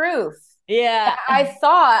am proof. Yeah. I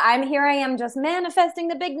thought I am just manifesting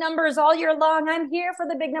the big numbers all year long. I'm here for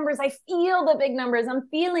the big numbers. I feel the big numbers. I'm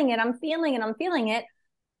feeling it. I'm feeling it. I'm feeling it.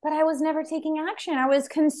 But I was never taking action. I was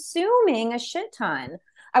consuming a shit ton.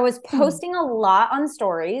 I was posting a lot on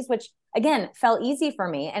stories, which again felt easy for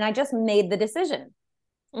me. And I just made the decision.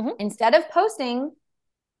 Instead of posting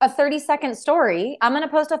a 30-second story, I'm going to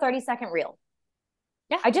post a 30-second reel.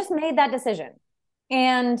 Yeah. I just made that decision.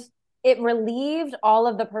 And it relieved all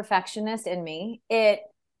of the perfectionist in me. It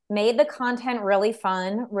made the content really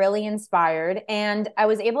fun, really inspired, and I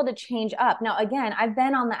was able to change up. Now, again, I've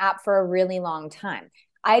been on the app for a really long time.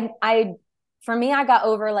 For me, I got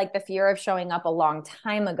over like the fear of showing up a long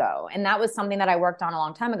time ago. And that was something that I worked on a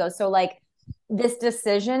long time ago. So like this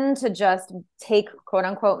decision to just take quote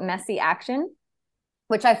unquote messy action,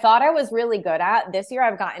 which I thought I was really good at, this year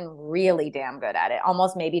I've gotten really damn good at it,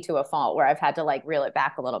 almost maybe to a fault where I've had to like reel it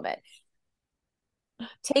back a little bit.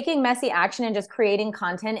 Taking messy action and just creating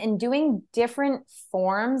content and doing different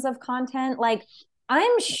forms of content. Like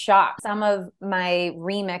I'm shocked some of my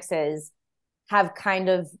remixes have kind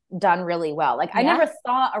of done really well. Like I never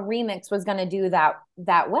thought a remix was going to do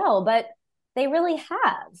that well, but they really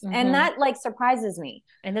have. And that like surprises me.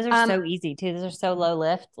 And those are so easy too. Those are so low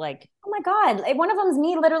lift. Like, oh my God. One of them is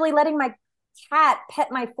me literally letting my cat pet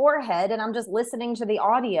my forehead and I'm just listening to the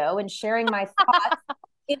audio and sharing my thoughts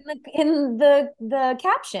in the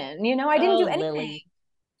caption. You know, I didn't do anything. Lily.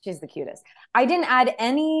 She's the cutest. I didn't add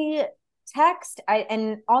any text.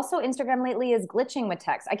 And also Instagram lately is glitching with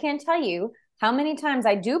text. I can't tell you how many times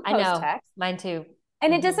I do post text. Mine too.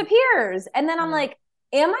 And it disappears. And then I'm like,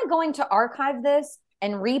 am I going to archive this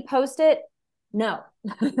and repost it? No.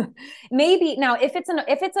 Maybe now if it's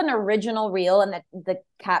an original reel and the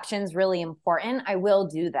caption's really important, I will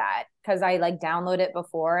do that because I like download it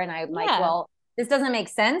before and I'm like, well, this doesn't make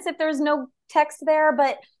sense if there's no text there.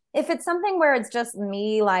 But if it's something where it's just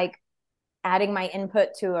me like adding my input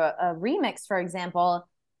to a remix, for example,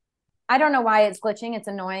 I don't know why it's glitching. It's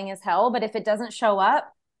annoying as hell. But if it doesn't show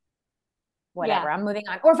up, whatever, I'm moving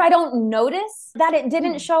on. Or if I don't notice that it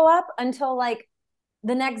didn't show up until like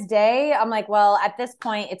the next day, I'm like, well, at this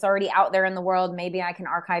point, it's already out there in the world. Maybe I can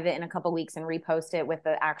archive it in a couple weeks and repost it with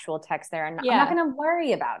the actual text there. And I'm not going to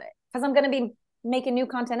worry about it because I'm going to be making new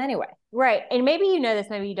content anyway. Right. And maybe you know this,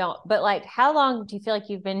 maybe you don't. But like, how long do you feel like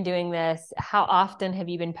you've been doing this? How often have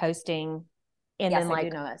you been posting? And yes, then like, I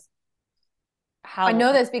do know this. I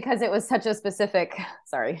know this because it was such a specific.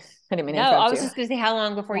 Sorry, I didn't mean to interrupt you. I was just going to say how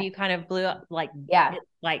long before you kind of blew up, like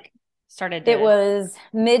started. It was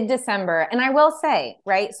mid-December, and I will say,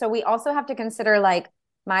 right. So we also have to consider like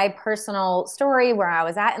my personal story, where I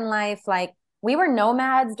was at in life. Like we were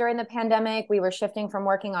nomads during the pandemic. We were shifting from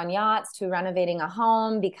working on yachts to renovating a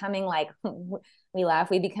home, becoming like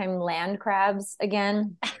we became land crabs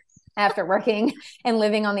again. After working and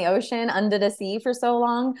living on the ocean under the sea for so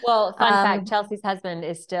long. Well, fun fact, Chelsea's husband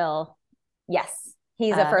is still. Yes.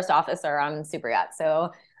 He's a first officer on super yacht.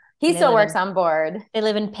 So he still works on board. They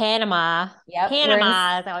live in Panama. Yep.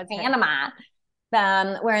 Panama.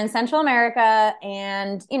 We're in Central America.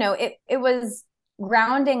 And, you know, it was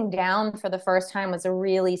grounding down for the first time was a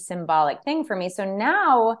really symbolic thing for me. So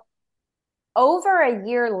now over a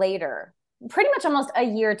year later, pretty much almost a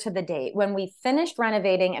year to the date, when we finished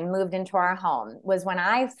renovating and moved into our home, was when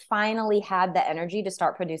I finally had the energy to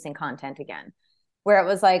start producing content again, where it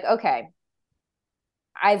was like, okay,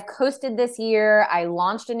 I've coasted this year. I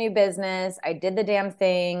launched a new business. I did the damn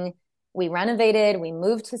thing. We renovated. We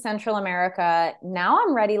moved to Central America. Now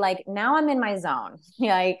I'm ready. Like now I'm in my zone.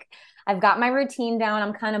 Like I've got my routine down.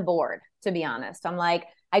 I'm kind of bored, to be honest. I'm like,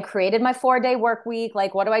 I created my 4-day work week.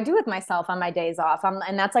 Like, what do I do with myself on my days off?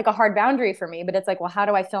 And that's like a hard boundary for me, but it's like, well, how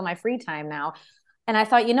do I fill my free time now? And I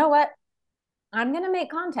thought, you know what? I'm going to make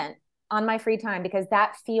content on my free time because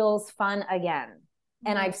that feels fun again.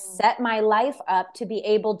 And I've set my life up to be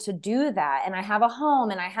able to do that. And I have a home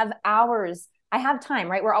and I have hours. I have time,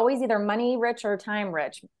 right? We're always either money rich or time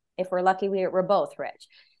rich. If we're lucky, we're both rich.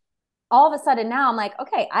 All of a sudden now I'm like,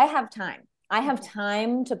 okay, I have time. I have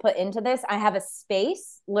time to put into this. I have a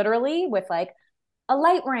space literally with like a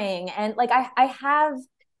light ring. And like I have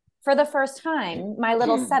for the first time my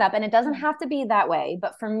little setup. And it doesn't have to be that way.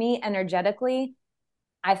 But for me, energetically,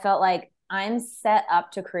 I felt like I'm set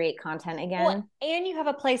up to create content again. Well, and you have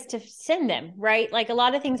a place to send them, right? Like a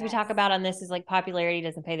lot of things we talk about on this is like popularity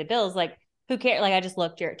doesn't pay the bills. Like who cares? Like I just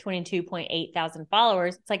looked, you're at 22.8 thousand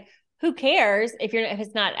followers. It's like, who cares if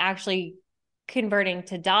it's not actually converting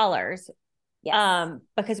to dollars? Yes.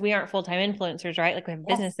 Because we aren't full-time influencers, right? Like we have a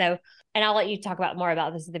business. So, and I'll let you talk about more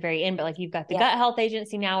about this at the very end, but like you've got the gut health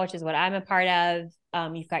agency now, which is what I'm a part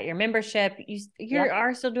of. You've got your membership. You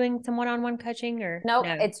are still doing some one-on-one coaching or Nope,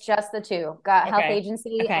 no? It's just the two gut health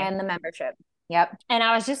agency and the membership. Yep. And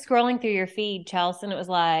I was just scrolling through your feed, Chelsea, and it was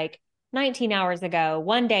like 19 hours ago,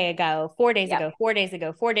 1 day ago, 4 days ago, 4 days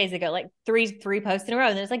ago, 4 days ago, like three posts in a row.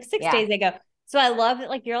 And then it's like 6 days ago. So I love that,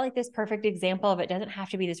 like, you're like this perfect example of it doesn't have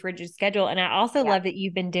to be this rigid schedule. And I also love that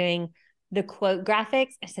you've been doing the quote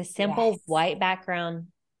graphics. It's a simple white background,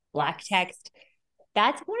 black text.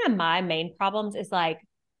 That's one of my main problems is like,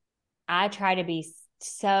 I try to be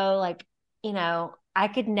so like, I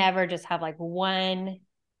could never just have like one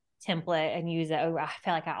template and use it over. I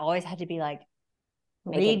feel like I always had to be like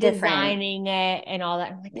redesigning it and all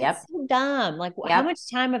that. I'm like, that's so dumb. Like how much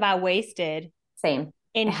time have I wasted? Same.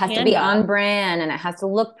 It has to be on brand and it has to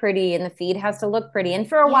look pretty and the feed has to look pretty. And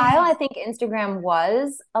for a while, I think Instagram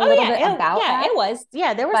was a little bit about that. It was.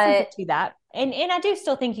 Yeah, there was something to that. And I do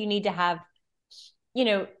still think you need to have,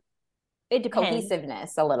 it depends.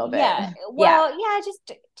 Cohesiveness a little bit. Yeah. Well,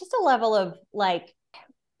 just a level of like,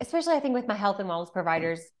 especially I think with my health and wellness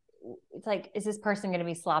providers, it's like, is this person going to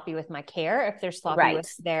be sloppy with my care if they're sloppy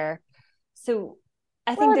with their, so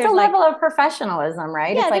I think there's a level of professionalism,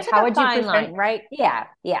 right? Yeah, it's like, how would you fine line, right? Yeah.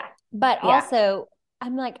 Yeah. But also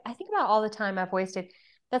I'm like, I think about all the time I've wasted.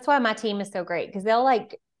 That's why my team is so great. Because they'll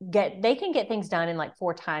like they can get things done in like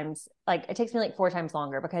 4 times. Like it takes me like 4 times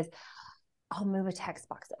longer because I'll move a text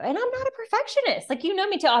box over. And I'm not a perfectionist. Like,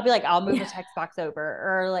 me too. I'll be like, I'll move a text box over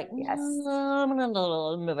or like, I'm going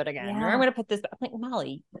to move it again. Or I'm going to put this, I'm like,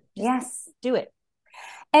 Molly, just do it.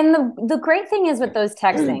 And the great thing is with those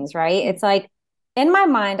text things, right? It's like, in my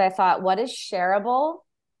mind, I thought, what is shareable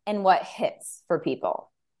and what hits for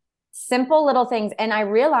people? Simple little things. And I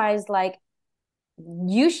realized like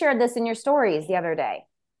you shared this in your stories the other day.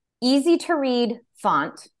 Easy to read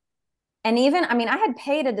font. And even, I had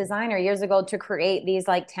paid a designer years ago to create these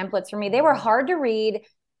like templates for me. They were hard to read.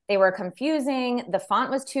 They were confusing. The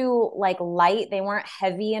font was too like light. They weren't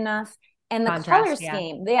heavy enough. And the color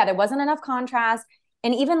scheme, there wasn't enough contrast.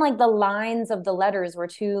 And even like the lines of the letters were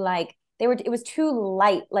too like, it was too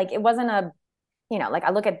light. Like it wasn't like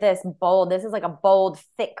I look at this bold, this is like a bold,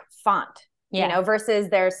 thick font, versus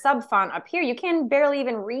their sub font up here. You can barely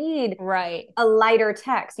even read a lighter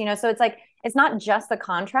text, so it's like, it's not just the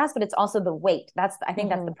contrast, but it's also the weight. I think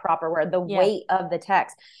that's the proper word, the weight of the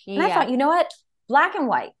text. And I thought, you know what? Black and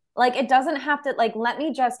white. Like it doesn't have to let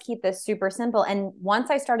me just keep this super simple. And once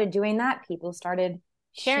I started doing that, people started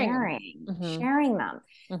sharing them.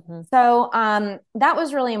 So that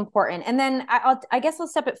was really important. And then I guess I'll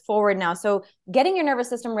step it forward now. So getting your nervous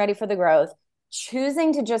system ready for the growth,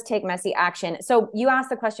 choosing to just take messy action. So you asked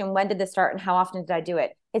the question, when did this start and how often did I do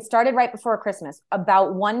it? It started right before Christmas,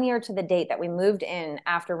 about 1 year to the date that we moved in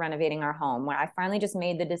after renovating our home, where I finally just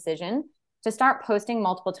made the decision to start posting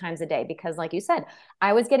multiple times a day. Because like you said,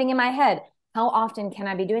 I was getting in my head, how often can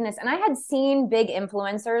I be doing this? And I had seen big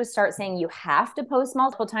influencers start saying you have to post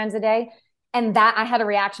multiple times a day. And that I had a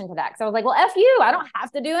reaction to that. So I was like, well, F you, I don't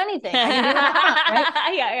have to do anything. I can do what I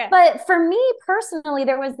want, right? But for me personally,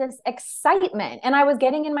 there was this excitement and I was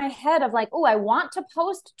getting in my head of like, oh, I want to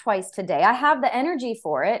post twice today. I have the energy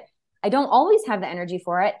for it. I don't always have the energy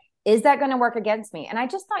for it. Is that going to work against me? And I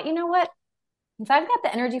just thought, you know what? If I've got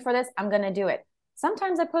the energy for this, I'm going to do it.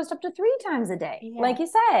 Sometimes I post up to 3 times a day. Like you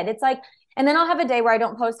said, it's like, and then I'll have a day where I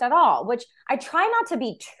don't post at all, which I try not to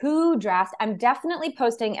be too drastic. I'm definitely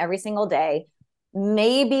posting every single day.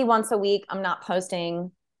 maybe once a week, I'm not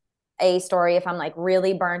posting a story if I'm like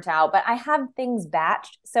really burnt out, but I have things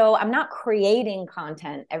batched. So I'm not creating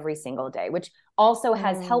content every single day, which also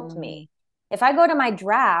has helped me. If I go to my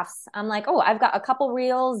drafts, I'm like, oh, I've got a couple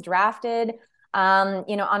reels drafted. On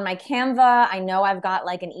my Canva, I know I've got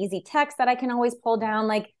like an easy text that I can always pull down.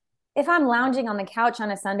 Like if I'm lounging on the couch on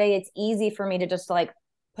a Sunday, it's easy for me to just like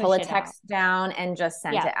pull a text down and just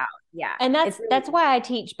send it out. Yeah. And that's why I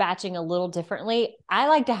teach batching a little differently. I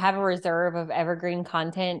like to have a reserve of evergreen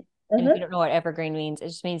content. And if you don't know what evergreen means, it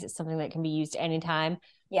just means it's something that can be used anytime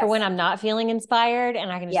for when I'm not feeling inspired, and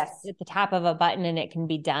I can just hit the tap of a button and it can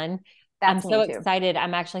be done. I'm so excited.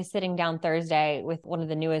 I'm actually sitting down Thursday with one of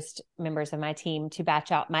the newest members of my team to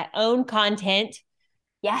batch out my own content.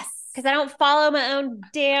 Yes. Because I don't follow my own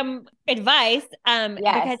damn advice.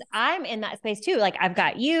 Because I'm in that space too. Like I've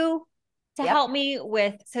got you to help me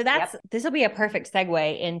with. So this will be a perfect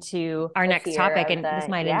segue into our next topic. And this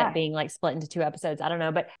might end up being like split into 2 episodes. I don't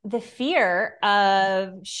know, but the fear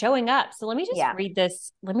of showing up. So let me just read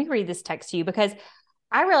this. Let me read this text to you, because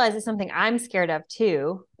I realize it's something I'm scared of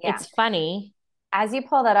too. Yeah. It's funny. As you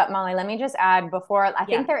pull that up, Molly, let me just add before, I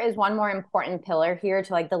think there is one more important pillar here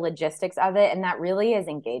to like the logistics of it. And that really is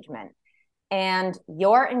engagement. And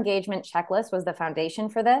your engagement checklist was the foundation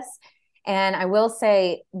for this. And I will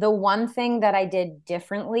say the one thing that I did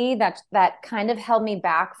differently that kind of held me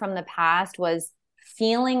back from the past was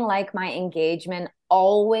feeling like my engagement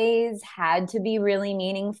always had to be really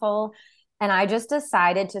meaningful. And I just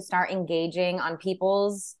decided to start engaging on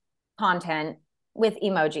people's content with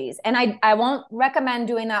emojis. And I won't recommend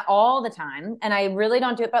doing that all the time. And I really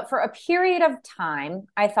don't do it. But for a period of time,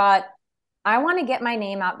 I thought, I want to get my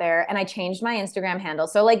name out there. And I changed my Instagram handle.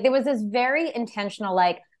 So like there was this very intentional,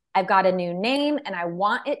 like, I've got a new name and I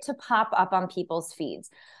want it to pop up on people's feeds.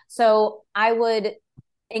 So I would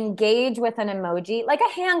engage with an emoji, like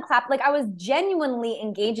a hand clap. Like I was genuinely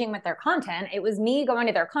engaging with their content. It was me going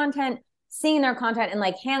to their content, seeing their content and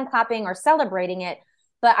like hand clapping or celebrating it.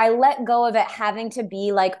 But I let go of it having to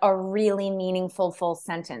be like a really meaningful full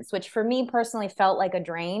sentence, which for me personally felt like a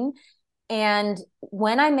drain. And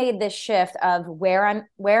when I made this shift of where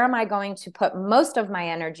am I going to put most of my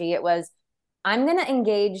energy, it was, I'm going to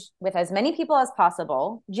engage with as many people as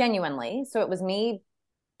possible, genuinely. So it was me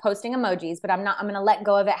posting emojis, but I'm going to let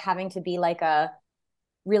go of it having to be like a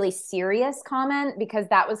really serious comment, because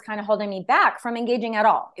that was kind of holding me back from engaging at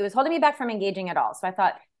all. It was holding me back from engaging at all. So I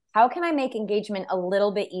thought, how can I make engagement a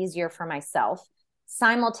little bit easier for myself?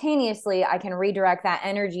 Simultaneously, I can redirect that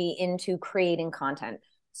energy into creating content.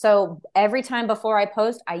 So every time before I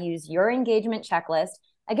post, I use your engagement checklist.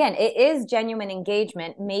 Again, it is genuine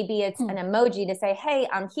engagement. Maybe it's an emoji to say, hey,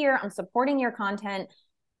 I'm here. I'm supporting your content.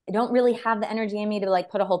 I don't really have the energy in me to like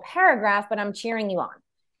put a whole paragraph, but I'm cheering you on.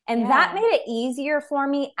 And that made it easier for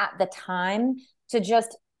me at the time to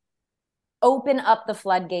just open up the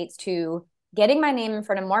floodgates to getting my name in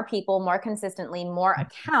front of more people, more consistently, more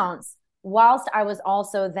accounts, whilst I was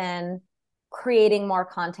also then creating more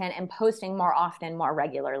content and posting more often, more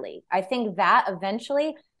regularly. I think that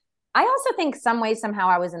eventually, I also think some way, somehow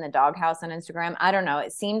I was in the doghouse on Instagram. I don't know.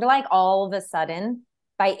 It seemed like all of a sudden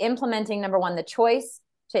by implementing, number one, the choice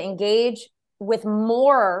to engage with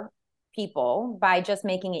more people by just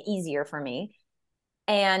making it easier for me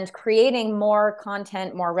and creating more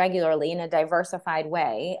content more regularly in a diversified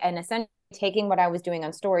way, and essentially taking what I was doing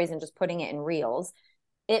on stories and just putting it in reels.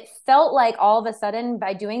 It felt like all of a sudden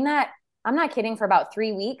by doing that, I'm not kidding, for about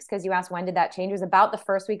 3 weeks, because you asked when did that change? It was about the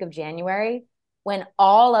first week of January when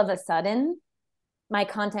all of a sudden my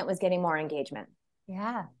content was getting more engagement.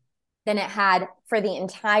 Yeah. Than it had for the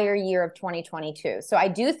entire year of 2022. So I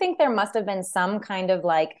do think there must have been some kind of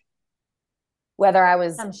like, whether I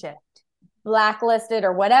was some shift, blacklisted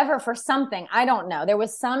or whatever for something, I don't know. There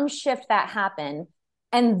was some shift that happened.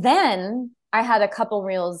 And then I had a couple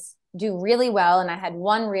reels do really well. And I had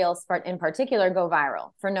one reel in particular go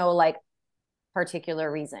viral for no like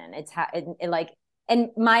particular reason. And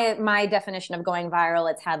my definition of going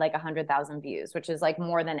viral, it's had like 100,000 views, which is like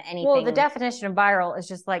more than anything. Well, the definition of viral is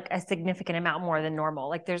just like a significant amount more than normal.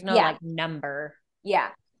 Like there's no like number. Yeah.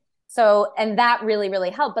 So, and that really,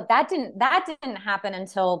 really helped, but that didn't happen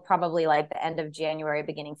until probably like the end of January,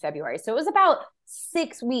 beginning February. So it was about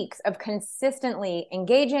 6 weeks of consistently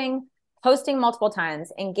engaging, posting multiple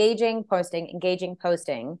times, engaging,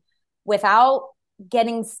 posting without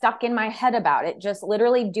getting stuck in my head about it, just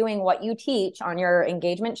literally doing what you teach on your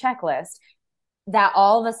engagement checklist, that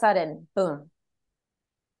all of a sudden, boom,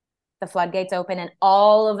 the floodgates open. And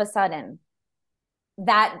all of a sudden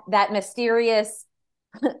that mysterious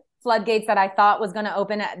floodgates that I thought was going to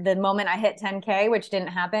open at the moment I hit 10K, which didn't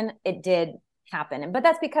happen, it did happen. But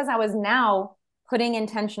that's because I was now putting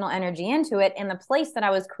intentional energy into it. And the place that I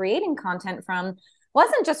was creating content from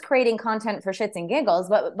wasn't just creating content for shits and giggles,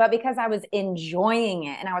 but because I was enjoying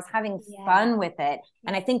it and I was having fun with it.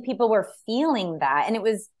 And I think people were feeling that. And it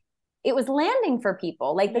was landing for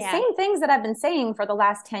people. Like the same things that I've been saying for the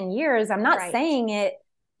last 10 years. I'm not saying it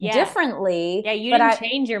differently. Yeah, you didn't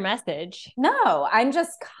change your message. No, I'm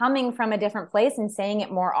just coming from a different place and saying it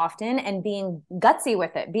more often and being gutsy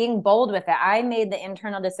with it, being bold with it. I made the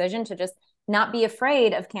internal decision to just not be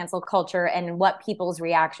afraid of cancel culture and what people's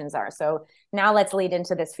reactions are. So now let's lead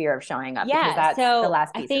into this fear of showing up, because that's the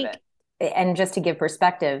last piece of it. And just to give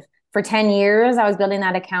perspective, for 10 years, I was building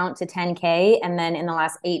that account to 10K. And then in the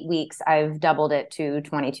last 8 weeks, I've doubled it to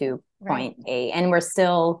 22.8. And we're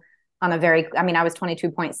still on I was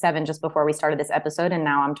 22.7 just before we started this episode, and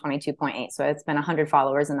now I'm 22.8. So it's been 100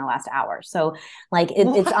 followers in the last hour. So like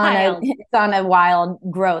it's on a wild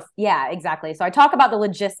growth. Yeah, exactly. So I talk about the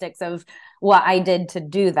logistics of what I did to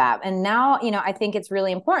do that. And now, I think it's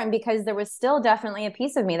really important because there was still definitely a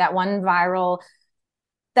piece of me, that one reel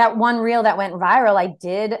that went viral. I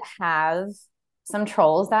did have some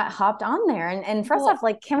trolls that hopped on there. And first off,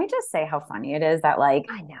 like, can we just say how funny it is that, like,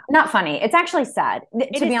 I know. Not funny. It's actually sad.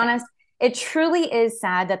 To be honest, it truly is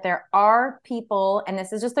sad that there are people, and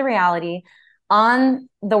this is just the reality, on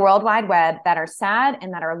the World Wide Web that are sad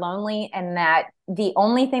and that are lonely, and that the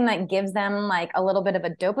only thing that gives them like a little bit of a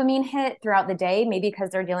dopamine hit throughout the day, maybe because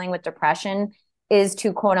they're dealing with depression, is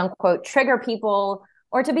to quote unquote trigger people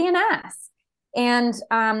or to be an ass. And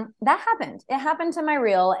that happened. It happened to my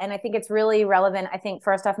reel. And I think it's really relevant. I think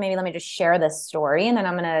first off, maybe let me just share this story, and then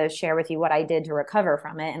I'm going to share with you what I did to recover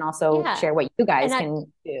from it, and also share what you guys can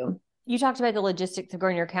do. You talked about the logistics of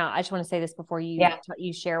growing your account. I just want to say this before you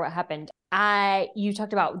share what happened. You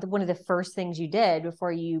talked about one of the first things you did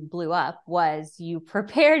before you blew up was you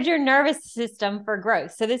prepared your nervous system for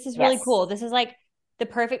growth. So this is really cool. This is like the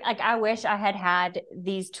perfect, like, I wish I had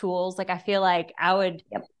these tools. Like, I feel like I would,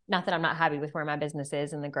 not that I'm not happy with where my business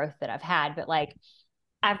is and the growth that I've had, but like,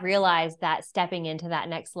 I've realized that stepping into that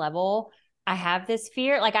next level, I have this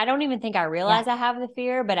fear. Like, I don't even think I realize I have the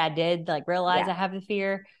fear, but I did like realize I have the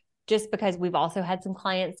fear, just because we've also had some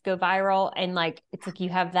clients go viral, and like, it's like you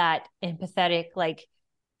have that empathetic like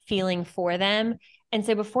feeling for them. And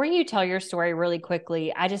so before you tell your story really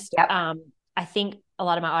quickly, I just, I think a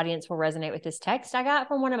lot of my audience will resonate with this text I got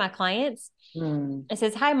from one of my clients. It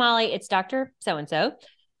says, "Hi, Molly, it's Dr. So-and-so.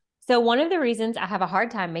 So one of the reasons I have a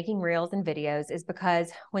hard time making reels and videos is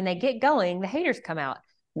because when they get going, the haters come out.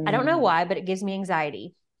 I don't know why, but it gives me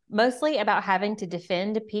anxiety, mostly about having to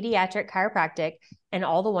defend pediatric chiropractic and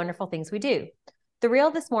all the wonderful things we do. The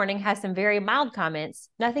reel this morning has some very mild comments,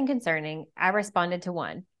 nothing concerning. I responded to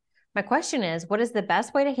one. My question is, what is the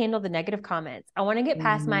best way to handle the negative comments? I want to get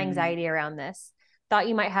past my anxiety around this. Thought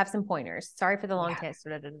you might have some pointers. Sorry for the long text.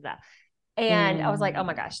 And I was like, oh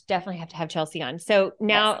my gosh, definitely have to have Chelsea on. So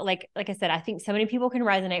now, like I said, I think so many people can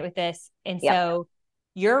resonate with this. And so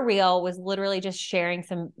your reel was literally just sharing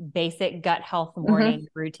some basic gut health morning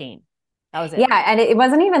routine. That was it. Yeah. And it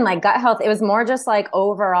wasn't even like gut health. It was more just like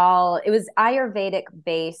overall, it was Ayurvedic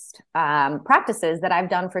based practices that I've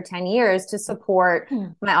done for 10 years to support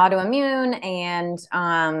my autoimmune and,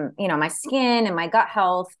 my skin and my gut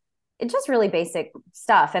health. It's just really basic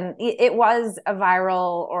stuff. And it was a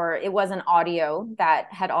viral, or it was an audio that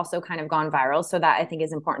had also kind of gone viral. So that I think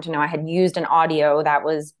is important to know. I had used an audio that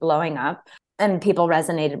was blowing up and people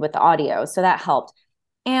resonated with the audio. So that helped.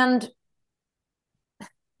 And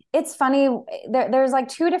it's funny, there's like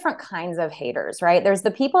two different kinds of haters, right? There's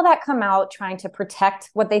the people that come out trying to protect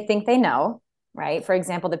what they think they know, right? For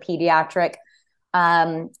example, the pediatric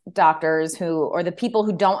doctors or the people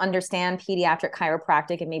who don't understand pediatric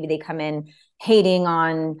chiropractic, and maybe they come in hating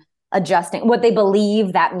on adjusting what they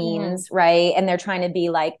believe that means, right? And they're trying to be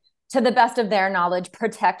like, to the best of their knowledge,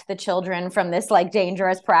 protect the children from this like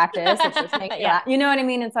dangerous practice. It's just you know what I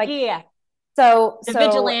mean? It's like, So the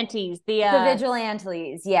vigilantes, the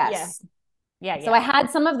vigilantes, yes. Yeah. So I had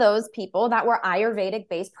some of those people that were Ayurvedic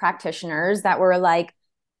based practitioners that were like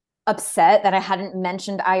upset that I hadn't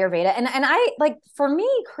mentioned Ayurveda. And I, like, for me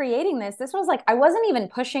creating this was like, I wasn't even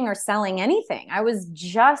pushing or selling anything. I was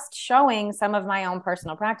just showing some of my own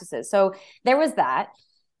personal practices. So there was that.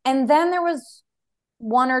 And then there was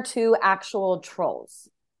one or two actual trolls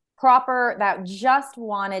proper that just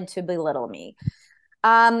wanted to belittle me.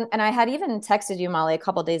 And I had even texted you, Molly, a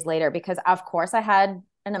couple of days later, because of course I had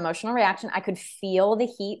an emotional reaction. I could feel the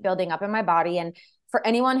heat building up in my body. And for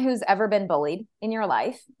anyone who's ever been bullied in your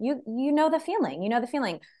life, you know the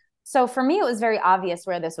feeling, So for me, it was very obvious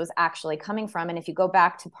where this was actually coming from. And if you go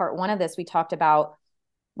back to part one of this, we talked about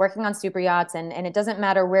working on super yachts, and it doesn't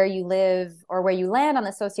matter where you live or where you land on the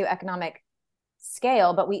socioeconomic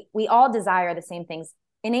scale, but we all desire the same things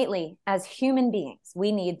innately as human beings.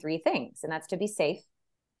 We need three things, and that's to be safe,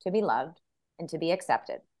 to be loved, and to be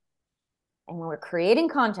accepted. And when we're creating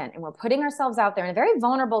content and we're putting ourselves out there in a very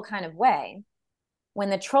vulnerable kind of way, when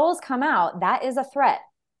the trolls come out, that is a threat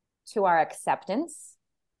to our acceptance,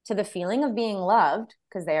 to the feeling of being loved,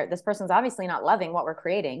 because this person's obviously not loving what we're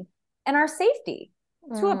creating, and our safety,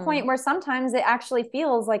 to a point where sometimes it actually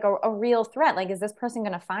feels like a real threat. Like, is this person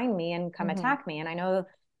going to find me and come attack me? And I know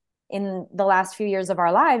in the last few years of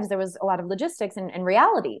our lives, there was a lot of logistics and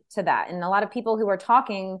reality to that. And a lot of people who were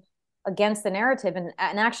talking against the narrative and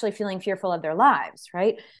actually feeling fearful of their lives,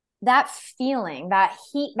 right? That feeling, that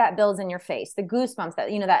heat that builds in your face, the goosebumps, that,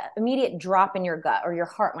 that immediate drop in your gut or your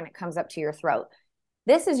heart when it comes up to your throat.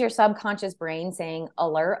 This is your subconscious brain saying,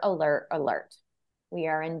 alert, alert, alert. We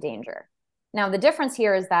are in danger. Now, the difference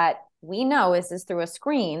here is that we know this is through a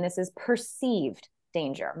screen. This is perceived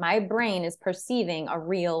danger. My brain is perceiving a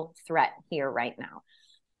real threat here right now.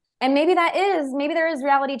 And maybe there is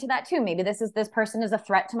reality to that too. Maybe this person is a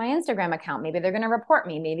threat to my Instagram account. Maybe they're going to report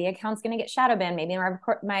me. Maybe account's going to get shadow banned. Maybe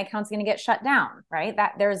my account's going to get shut down, right?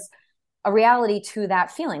 That there's a reality to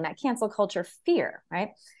that feeling, that cancel culture fear, right?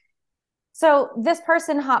 So this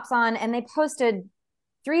person hops on and they posted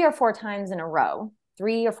 3 or 4 times in a row,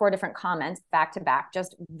 3 or 4 different comments back to back,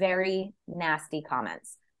 just very nasty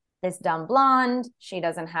comments. This dumb blonde, she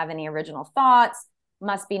doesn't have any original thoughts,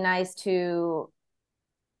 must be nice to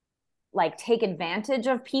like take advantage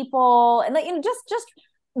of people, and just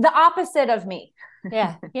the opposite of me.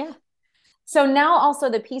 Yeah. Yeah. So now also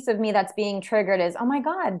the piece of me that's being triggered is, oh my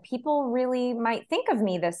God, people really might think of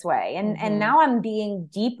me this way. And now I'm being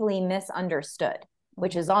deeply misunderstood,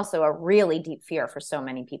 which is also a really deep fear for so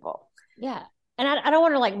many people. Yeah. And I don't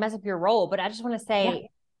want to like mess up your role, but I just want to say,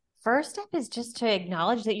 first step is just to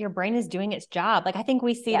acknowledge that your brain is doing its job. Like, I think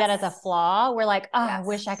we see that as a flaw. We're like, oh, I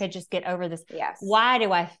wish I could just get over this. Yes. Why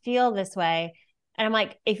do I feel this way? And I'm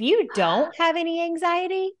like, if you don't have any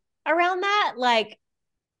anxiety around that, like,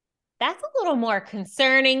 that's a little more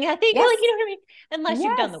concerning, I think. Like, you know what I mean? Unless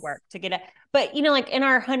you've done the work to get it. But, like in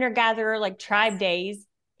our hunter-gatherer, like tribe days,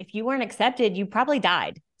 if you weren't accepted, you probably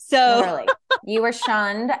died. So literally, you were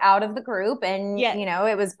shunned out of the group, and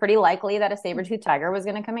it was pretty likely that a saber-toothed tiger was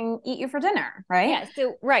going to come and eat you for dinner, right? Yeah.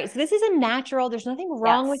 So So this is a natural. There's nothing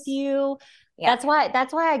wrong with you. Yeah.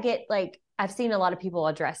 That's why I get like, I've seen a lot of people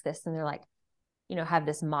address this, and they're like, have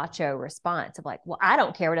this macho response of like, well, I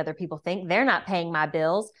don't care what other people think. They're not paying my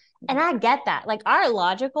bills. And I get that. Like, our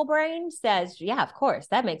logical brain says, yeah, of course,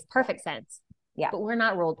 that makes perfect sense. Yeah. But we're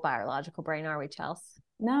not ruled by our logical brain, are we, Chelsea?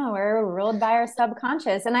 No, we're ruled by our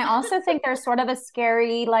subconscious. And I also think there's sort of a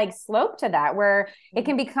scary like slope to that, where it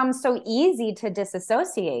can become so easy to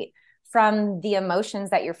disassociate from the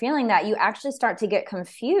emotions that you're feeling, that you actually start to get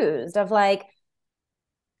confused of like,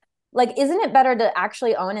 isn't it better to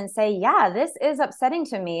actually own and say, yeah, this is upsetting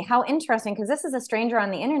to me. How interesting, because this is a stranger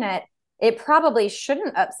on the internet. It probably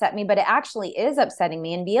shouldn't upset me, but it actually is upsetting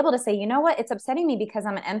me. And be able to say, you know what, it's upsetting me because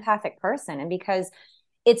I'm an empathic person, and because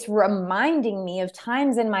it's reminding me of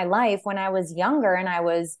times in my life when I was younger and I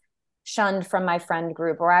was shunned from my friend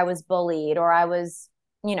group, or I was bullied, or I was,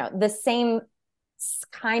 the same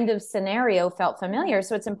kind of scenario felt familiar.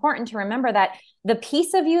 So it's important to remember that the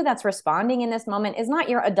piece of you that's responding in this moment is not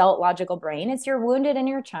your adult logical brain. It's your wounded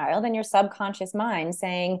inner child and your subconscious mind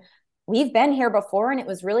saying, we've been here before and it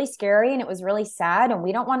was really scary and it was really sad and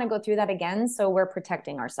we don't want to go through that again. So we're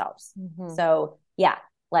protecting ourselves. So yeah,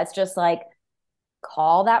 let's just like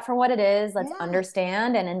call that for what it is. Let's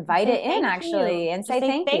understand and invite it in actually, and say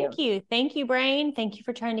thank you. Thank you, brain. Thank you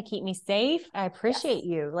for trying to keep me safe. I appreciate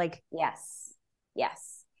you. Like, yes.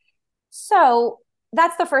 So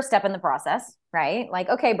that's the first step in the process, right? Like,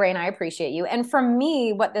 okay, brain, I appreciate you. And for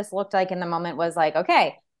me, what this looked like in the moment was like,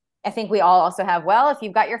 okay, I think we all also have, well, if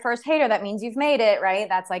you've got your first hater, that means you've made it, right?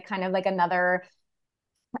 That's like kind of like another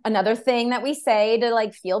thing that we say to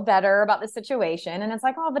like feel better about the situation. And it's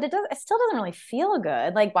like, oh, but it still doesn't really feel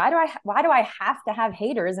good. Like, why do I have to have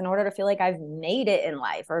haters in order to feel like I've made it in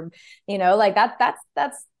life? Or, like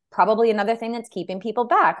that's probably another thing that's keeping people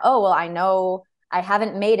back. Oh, well, I know I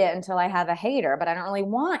haven't made it until I have a hater, but I don't really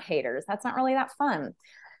want haters. That's not really that fun.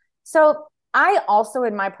 So I also,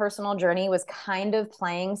 in my personal journey, was kind of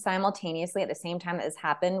playing simultaneously at the same time that this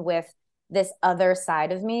happened with this other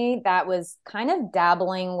side of me that was kind of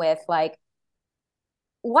dabbling with like,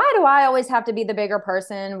 why do I always have to be the bigger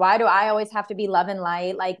person? Why do I always have to be love and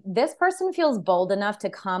light? Like, this person feels bold enough to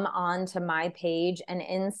come onto my page and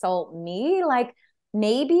insult me. Like,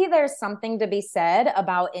 maybe there's something to be said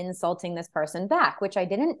about insulting this person back, which I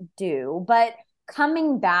didn't do, but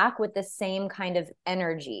coming back with the same kind of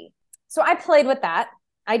energy. So I played with that.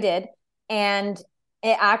 I did. And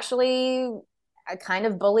it actually, I kind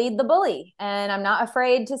of bullied the bully. And I'm not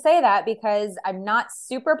afraid to say that because I'm not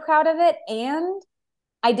super proud of it. And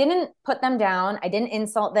I didn't put them down. I didn't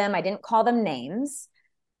insult them. I didn't call them names.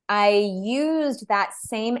 I used that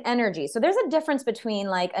same energy. So there's a difference between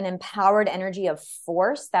like an empowered energy of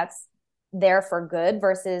force that's there for good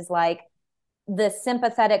versus like the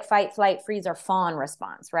sympathetic fight, flight, freeze, or fawn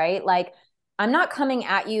response, right? Like I'm not coming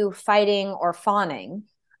at you fighting or fawning.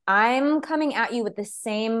 I'm coming at you with the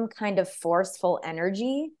same kind of forceful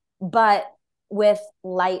energy, but with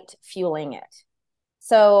light fueling it.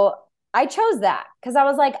 So I chose that because I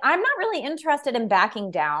was like, I'm not really interested in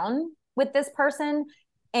backing down with this person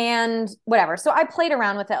and whatever. So I played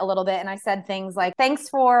around with it a little bit and I said things like, thanks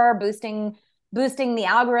for boosting the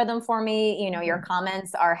algorithm for me. You know, your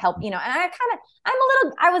comments are help, and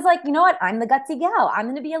I was like, you know what? I'm the gutsy gal. I'm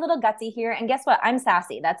going to be a little gutsy here. And guess what? I'm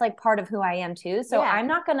sassy. That's like part of who I am too. So I'm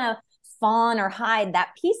not going to fawn or hide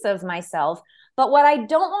that piece of myself. But what I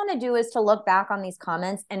don't want to do is to look back on these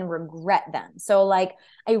comments and regret them. So like,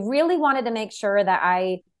 I really wanted to make sure that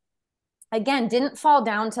I, again, didn't fall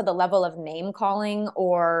down to the level of name calling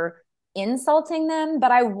or insulting them,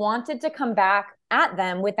 but I wanted to come back at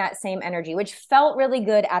them with that same energy, which felt really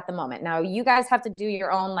good at the moment. Now, you guys have to do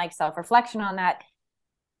your own like self-reflection on that.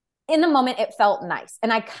 In the moment, it felt nice.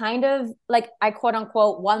 And I kind of like, I quote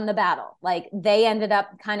unquote won the battle. Like they ended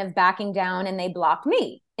up kind of backing down and they blocked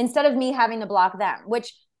me instead of me having to block them,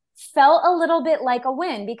 which felt a little bit like a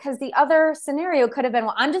win because the other scenario could have been,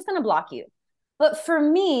 well, I'm just going to block you. But for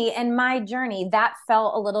me and my journey, that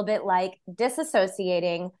felt a little bit like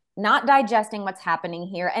disassociating, not digesting what's happening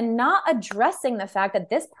here, and not addressing the fact that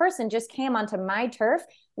this person just came onto my turf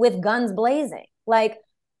with guns blazing. Like,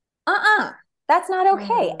 that's not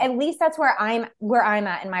okay. At least that's where I'm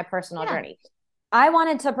at in my personal journey. I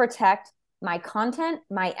wanted to protect my content,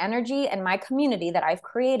 my energy, and my community that I've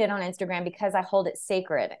created on Instagram because I hold it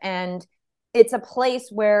sacred. And it's a place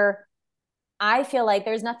where I feel like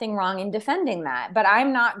there's nothing wrong in defending that, but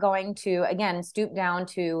I'm not going to, again, stoop down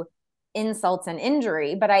to insults and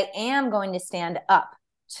injury, but I am going to stand up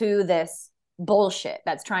to this bullshit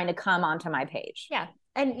that's trying to come onto my page. Yeah.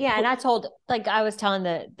 And I was telling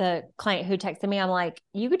the client who texted me, I'm like,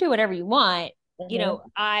 you could do whatever you want.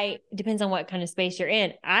 Depends on what kind of space you're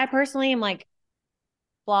in. I personally am like,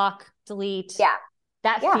 block, delete. Yeah.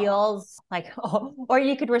 That feels like, or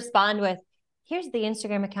you could respond with, here's the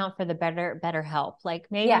Instagram account for the better help. Like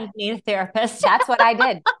maybe you need a therapist. That's what I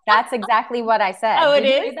did. That's exactly what I said. Oh, it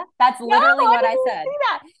is? That's literally what I said.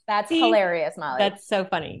 That's hilarious, Molly. That's so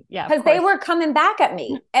funny. Yeah. Because they were coming back at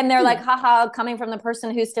me and they're like, haha, coming from the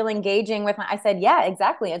person who's still engaging with I said, yeah,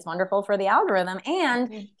 exactly. It's wonderful for the algorithm.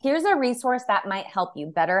 And here's a resource that might help you,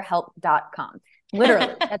 betterhelp.com.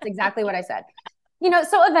 Literally. That's exactly what I said.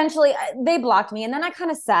 So eventually they blocked me and then I kind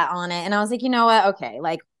of sat on it and I was like, you know what? Okay.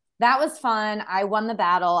 Like, that was fun. I won the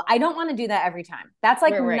battle. I don't want to do that every time. That's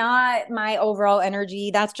like not my overall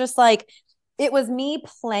energy. That's just like, it was me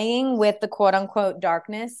playing with the quote unquote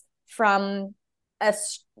darkness from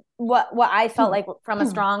what I felt like from a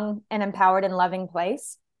strong and empowered and loving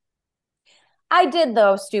place. I did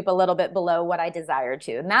though stoop a little bit below what I desired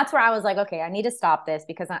to. And that's where I was like, okay, I need to stop this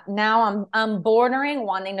because now I'm bordering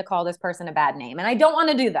wanting to call this person a bad name. And I don't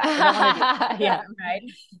want to do that. I don't want to do that. Yeah. Right.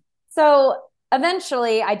 So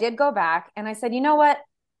eventually I did go back and I said, you know what?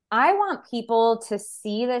 I want people to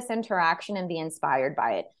see this interaction and be inspired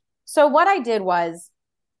by it. So what I did was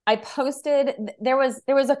I posted, there was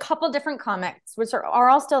a couple different comments, which are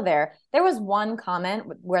all still there. There was one comment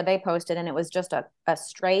where they posted and it was just a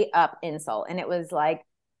straight up insult. And it was like,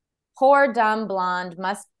 poor, dumb, blonde,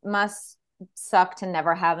 must suck to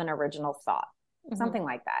never have an original thought. Something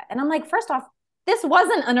like that. And I'm like, first off, this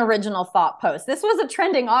wasn't an original thought post. This was a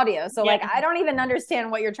trending audio. So like, I don't even understand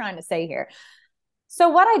what you're trying to say here. So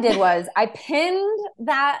what I did was I pinned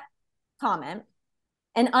that comment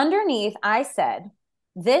and underneath I said,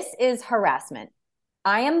 this is harassment.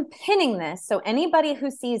 I am pinning this so anybody who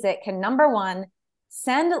sees it can, number one,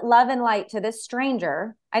 send love and light to this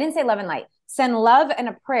stranger. I didn't say love and light. Send love and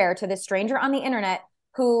a prayer to this stranger on the internet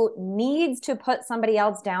who needs to put somebody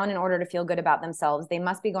else down in order to feel good about themselves. They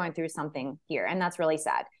must be going through something here. And that's really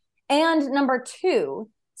sad. And number two,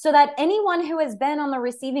 so that anyone who has been on the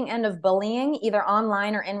receiving end of bullying, either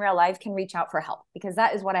online or in real life, can reach out for help, because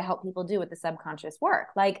that is what I help people do with the subconscious work.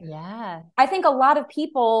 Like, I think a lot of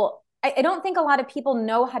people, I don't think a lot of people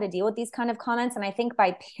know how to deal with these kind of comments. And I think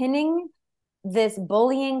by pinning this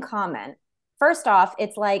bullying comment first off,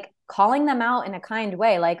 it's like calling them out in a kind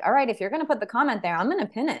way. Like, all right, if you're going to put the comment there, I'm going to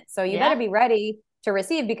pin it. So you better be ready to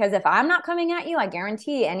receive, because if I'm not coming at you, I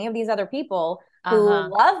guarantee any of these other people who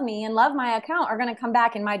love me and love my account are going to come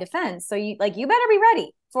back in my defense. So you better be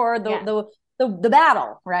ready for the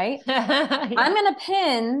battle, right? I'm going to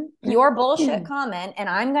pin your bullshit comment, and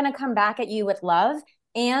I'm going to come back at you with love.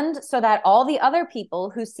 And so that all the other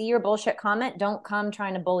people who see your bullshit comment don't come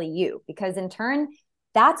trying to bully you, because in turn,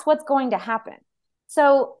 that's what's going to happen.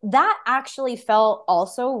 So that actually felt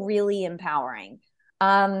also really empowering.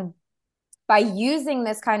 By using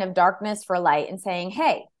this kind of darkness for light and saying,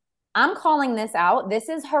 hey, I'm calling this out. This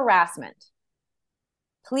is harassment.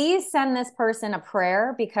 Please send this person a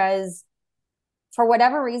prayer, because for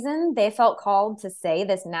whatever reason, they felt called to say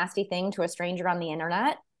this nasty thing to a stranger on the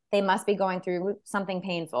internet. They must be going through something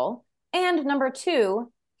painful. And number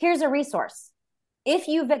two, here's a resource. If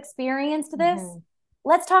you've experienced this,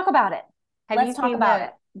 let's talk about it. Let's talk about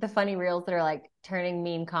it. The funny reels that are like turning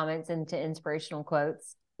mean comments into inspirational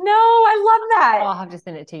quotes? No, I love that. Oh, I'll have to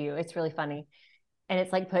send it to you. It's really funny. And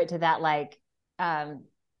it's like put to that like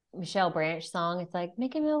Michelle Branch song. It's like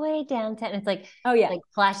making my way downtown. It's like, oh yeah, like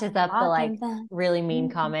flashes up the like really mean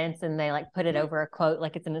comments, and they like put it over a quote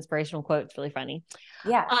like it's an inspirational quote. It's really funny.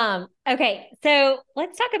 Yeah. Okay, so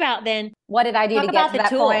let's talk about then, what did I do to get to that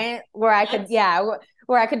point where I could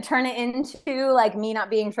where I could turn it into like me not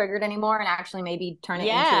being triggered anymore, and actually maybe turn it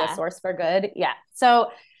into a source for good. Yeah. So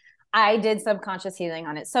I did subconscious healing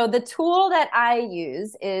on it. So the tool that I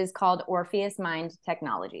use is called Orpheus Mind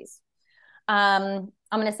Technologies. I'm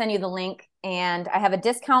going to send you the link, and I have a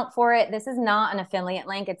discount for it. This is not an affiliate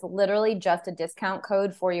link. It's literally just a discount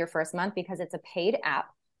code for your first month, because it's a paid app.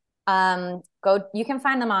 You can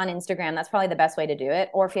find them on Instagram. That's probably the best way to do it.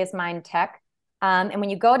 Orpheus Mind Tech. And when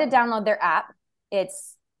you go to download their app,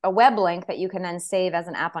 it's a web link that you can then save as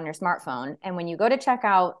an app on your smartphone. And when you go to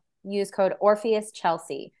checkout, use code Orpheus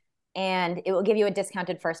Chelsea, and it will give you a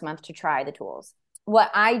discounted first month to try the tools.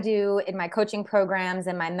 What I do in my coaching programs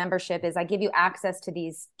and my membership is I give you access to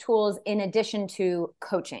these tools in addition to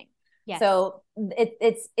coaching. Yes. So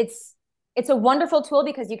it's a wonderful tool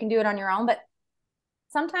because you can do it on your own, but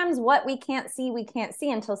sometimes what we can't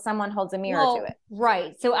see until someone holds a mirror to it.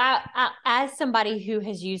 Right. So I, as somebody who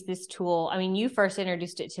has used this tool, I mean, you first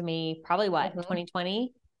introduced it to me probably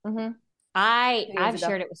 2020? Mm-hmm. I've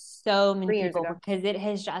shared it with so many people because it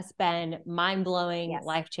has just been mind-blowing,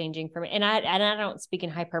 life-changing for me. And I don't speak in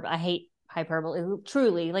hyperbole. I hate hyperbole.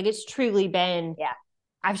 It's truly been,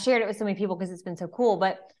 I've shared it with so many people because it's been so cool.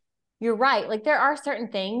 But you're right. Like there are certain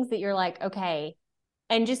things that you're like, okay.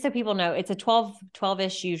 And just so people know, it's a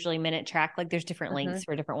 12-ish usually minute track. Like there's different links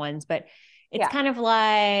for different ones, but it's kind of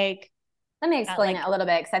like, let me explain it a little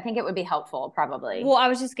bit, because I think it would be helpful probably. Well, I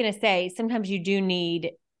was just going to say, sometimes you do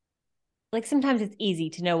need, like sometimes it's easy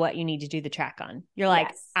to know what you need to do the track on. You're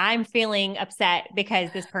like, I'm feeling upset because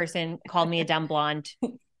this person called me a dumb blonde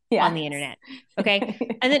on the internet. Okay.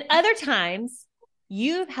 And then other times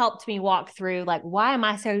you've helped me walk through like, why am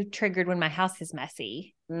I so triggered when my house is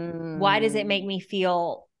messy? Why does it make me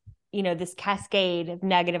feel, this cascade of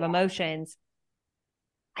negative emotions?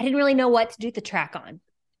 I didn't really know what to do the track on.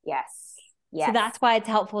 Yes. So that's why it's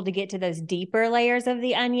helpful to get to those deeper layers of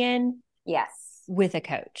the onion. Yes. With a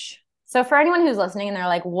coach. So for anyone who's listening and they're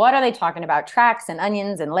like, what are they talking about? Tracks and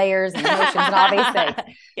onions and layers and emotions and all these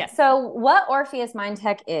things. Yes. So what Orpheus Mind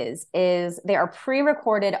Tech is they are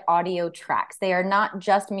pre-recorded audio tracks. They are not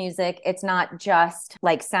just music. It's not just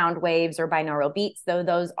like sound waves or binaural beats, though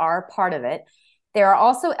those are part of it. There are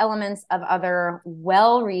also elements of other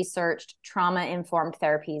well-researched trauma-informed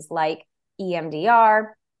therapies like EMDR,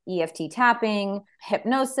 EFT tapping,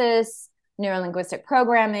 hypnosis, neurolinguistic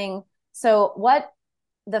programming. So what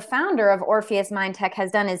the founder of Orpheus Mind Tech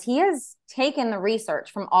has done is he has taken the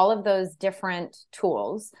research from all of those different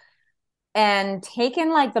tools and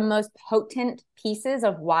taken like the most potent pieces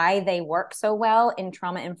of why they work so well in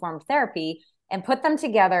trauma-informed therapy and put them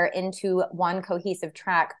together into one cohesive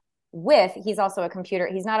track. He's also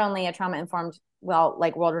he's not only a trauma-informed,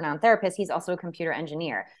 world-renowned therapist, he's also a computer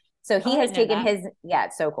engineer. So he has taken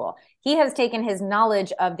it's so cool. He has taken his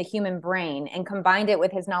knowledge of the human brain and combined it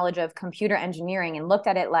with his knowledge of computer engineering and looked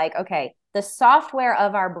at it like, okay, the software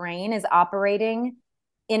of our brain is operating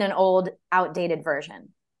in an old, outdated version.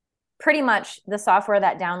 Pretty much the software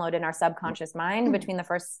that downloaded in our subconscious mind between the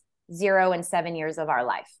first 0 and 7 years of our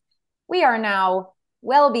life. We are now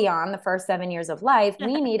well beyond the first 7 years of life.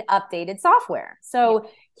 We need updated software. So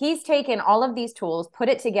he's taken all of these tools, put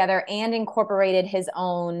it together, and incorporated his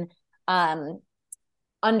own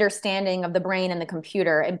understanding of the brain and the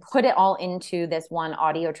computer and put it all into this one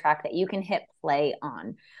audio track that you can hit play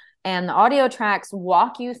on. And the audio tracks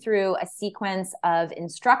walk you through a sequence of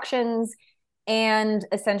instructions and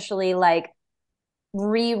essentially like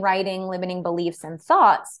rewriting limiting beliefs and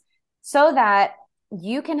thoughts so that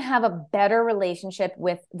you can have a better relationship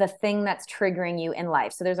with the thing that's triggering you in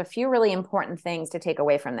life. So there's a few really important things to take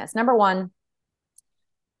away from this. Number one,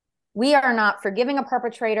 we are not forgiving a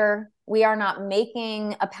perpetrator. We are not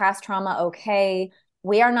making a past trauma okay.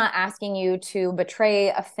 We are not asking you to betray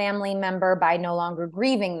a family member by no longer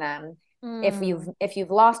grieving them if you've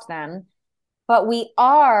lost them. But we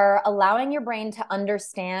are allowing your brain to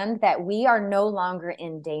understand that we are no longer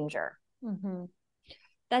in danger. Mm-hmm.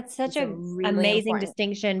 That's such an really amazing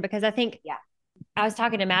distinction, because I think I was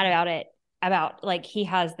talking to Matt about it, about like he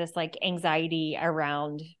has this like anxiety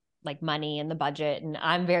around like money and the budget, and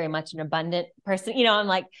I'm very much an abundant person. You know, I'm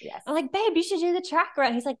like, babe, you should do the tracker.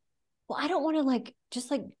 And he's like, well, I don't want to like just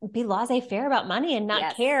like be laissez-faire about money and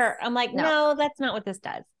not care. I'm like, no, that's not what this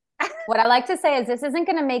does. What I like to say is this isn't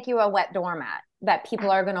going to make you a wet doormat that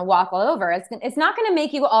people are going to walk all over. It's not going to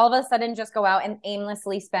make you all of a sudden just go out and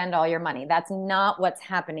aimlessly spend all your money. That's not what's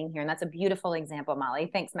happening here. And that's a beautiful example,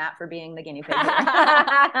 Molly. Thanks, Matt, for being the guinea pig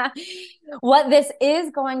here. What this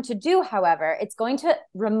is going to do, however, it's going to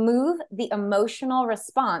remove the emotional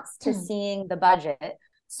response to seeing the budget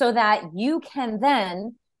so that you can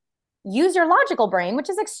then use your logical brain, which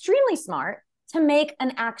is extremely smart, to make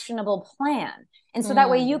an actionable plan. And so that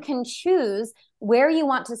way you can choose where you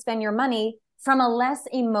want to spend your money from a less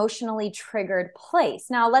emotionally triggered place.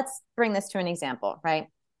 Now, let's bring this to an example, right?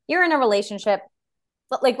 You're in a relationship.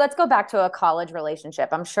 Like, let's go back to a college relationship.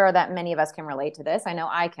 I'm sure that many of us can relate to this. I know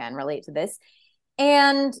I can relate to this.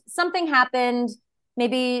 And something happened.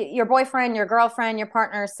 Maybe your boyfriend, your girlfriend, your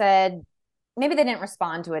partner said, maybe they didn't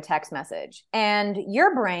respond to a text message. And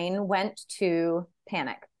your brain went to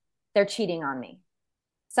panic. They're cheating on me.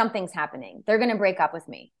 Something's happening. They're going to break up with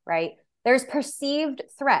me, right? There's perceived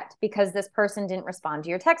threat because this person didn't respond to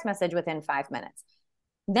your text message within 5 minutes.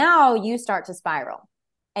 Now you start to spiral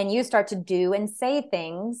and you start to do and say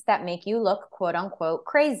things that make you look quote unquote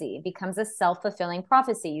crazy. It becomes a self-fulfilling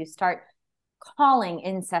prophecy. You start calling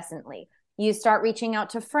incessantly. You start reaching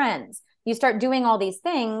out to friends. You start doing all these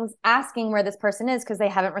things, asking where this person is because they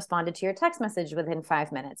haven't responded to your text message within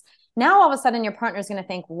 5 minutes. Now, all of a sudden, your partner's going to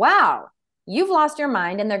think, wow, you've lost your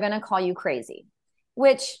mind, and they're going to call you crazy,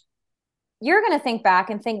 which you're going to think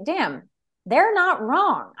back and think, damn, they're not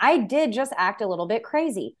wrong. I did just act a little bit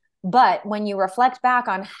crazy. But when you reflect back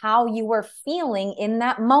on how you were feeling in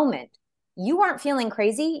that moment, you weren't feeling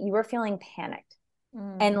crazy. You were feeling panicked.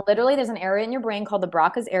 And literally there's an area in your brain called the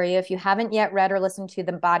Broca's area. If you haven't yet read or listened to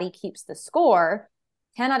The Body Keeps the Score,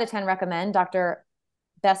 10 out of 10 recommend. Dr.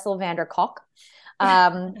 Bessel van der Kolk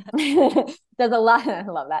does a lot. I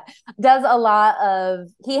love that. Does a lot of,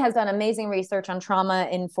 he has done amazing research on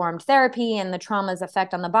trauma-informed therapy and the trauma's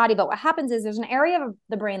effect on the body. But what happens is there's an area of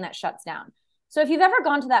the brain that shuts down. So if you've ever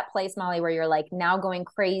gone to that place, Molly, where you're like now going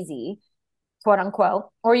crazy, quote unquote,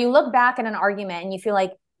 or you look back at an argument and you feel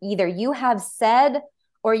like either you have said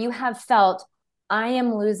or you have felt, I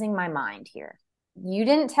am losing my mind here. You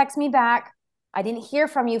didn't text me back. I didn't hear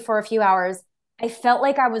from you for a few hours. I felt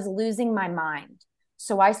like I was losing my mind.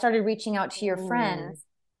 So I started reaching out to your friends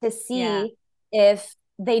to see if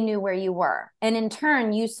they knew where you were. And in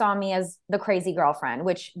turn, you saw me as the crazy girlfriend,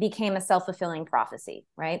 which became a self-fulfilling prophecy,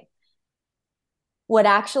 right? What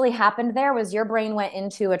actually happened there was your brain went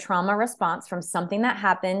into a trauma response from something that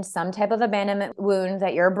happened, some type of abandonment wound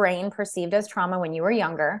that your brain perceived as trauma when you were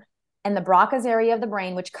younger. And the Broca's area of the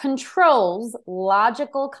brain, which controls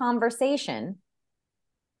logical conversation,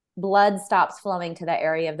 blood stops flowing to that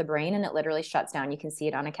area of the brain and it literally shuts down. You can see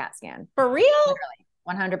it on a CAT scan. For real?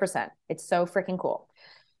 Literally, 100%. It's so freaking cool.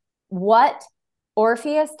 What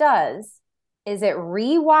Orpheus does is it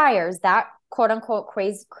rewires that quote unquote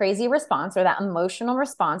crazy response or that emotional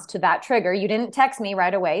response to that trigger. You didn't text me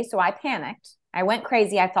right away, so I panicked. I went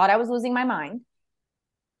crazy. I thought I was losing my mind.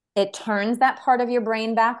 It turns that part of your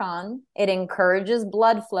brain back on. It encourages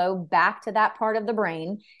blood flow back to that part of the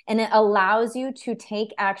brain, and it allows you to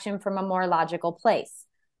take action from a more logical place.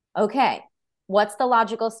 Okay, what's the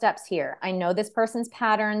logical steps here? I know this person's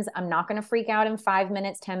patterns. I'm not going to freak out in 5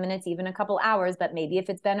 minutes, 10 minutes, even a couple hours, but maybe if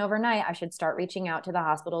it's been overnight, I should start reaching out to the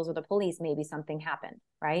hospitals or the police. Maybe something happened,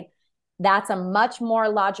 right? That's a much more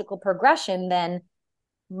logical progression than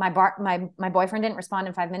my boyfriend didn't respond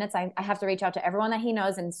in 5 minutes. I have to reach out to everyone that he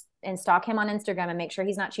knows and stalk him on Instagram and make sure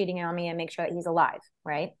he's not cheating on me and make sure that he's alive,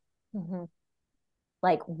 right?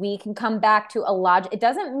 Like we can come back to a logic. It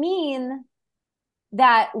doesn't mean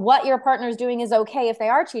that what your partner's doing is okay if they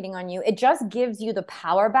are cheating on you. It just gives you the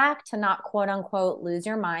power back to not quote unquote lose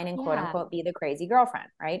your mind and quote unquote be the crazy girlfriend,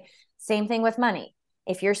 right? Same thing with money.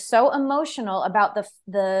 If you're so emotional about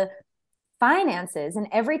the finances, and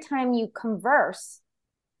every time you converse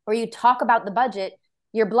or you talk about the budget,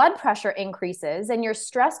 your blood pressure increases and your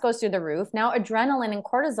stress goes through the roof. Now adrenaline and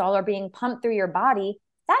cortisol are being pumped through your body.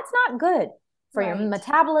 That's not good for your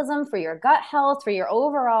metabolism, for your gut health, for your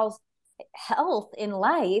overall health in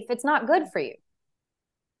life. It's not good for you.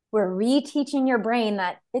 We're reteaching your brain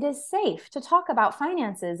that it is safe to talk about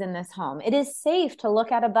finances in this home. It is safe to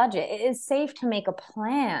look at a budget. It is safe to make a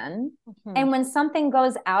plan. And when something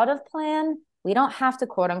goes out of plan, we don't have to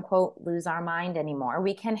quote unquote lose our mind anymore.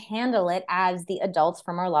 We can handle it as the adults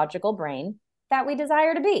from our logical brain that we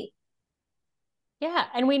desire to be. Yeah.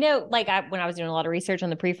 And we know, like when I was doing a lot of research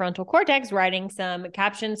on the prefrontal cortex, writing some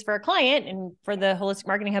captions for a client and for the Holistic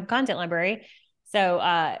Marketing Hub content library. So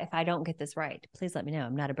if I don't get this right, please let me know.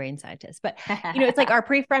 I'm not a brain scientist, but it's like our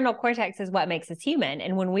prefrontal cortex is what makes us human.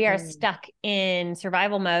 And when we are stuck in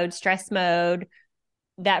survival mode, stress mode,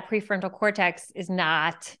 that prefrontal cortex is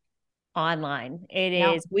not online. It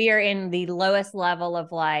is, we are in the lowest level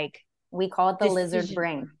of like, we call it the lizard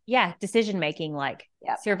brain. Yeah. Decision-making, like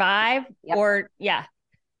survive or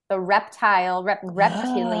the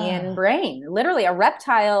reptilian brain. Literally a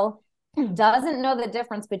reptile doesn't know the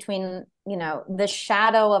difference between, the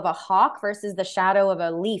shadow of a hawk versus the shadow of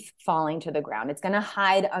a leaf falling to the ground. It's going to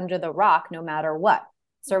hide under the rock no matter what.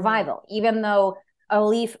 Survival. Even though a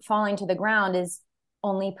leaf falling to the ground is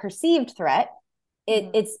only perceived threat,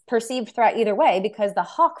 it's perceived threat either way, because the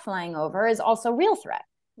hawk flying over is also real threat.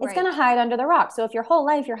 It's going to hide under the rock. So if your whole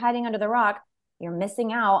life you're hiding under the rock, you're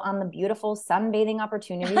missing out on the beautiful sunbathing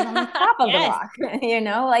opportunities on the top of the rock.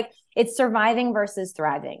 Like it's surviving versus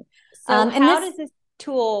thriving. So how does this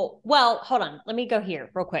tool, well, hold on, let me go here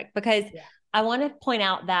real quick, because I want to point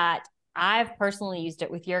out that I've personally used it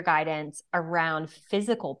with your guidance around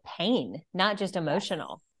physical pain, not just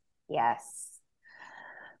emotional. Yes.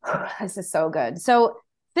 This is so good. So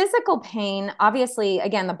physical pain, obviously,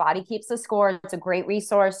 again, the body keeps the score. It's a great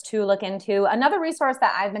resource to look into. Another resource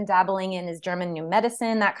that I've been dabbling in is German New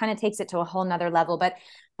Medicine. That kind of takes it to a whole nother level. But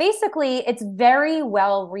basically, it's very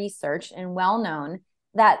well researched and well known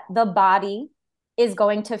that the body is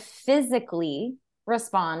going to physically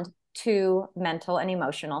respond to mental and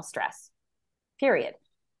emotional stress, period.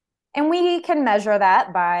 And we can measure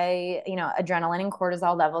that by, adrenaline and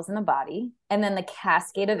cortisol levels in the body, and then the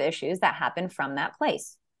cascade of issues that happen from that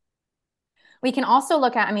place. We can also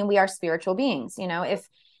look at, we are spiritual beings.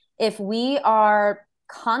 If we are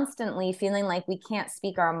constantly feeling like we can't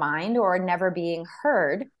speak our mind or never being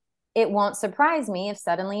heard, it won't surprise me if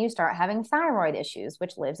suddenly you start having thyroid issues,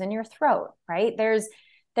 which lives in your throat, right? There's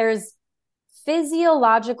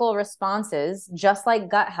physiological responses, just like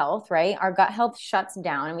gut health, right? Our gut health shuts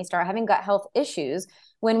down and we start having gut health issues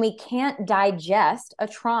when we can't digest a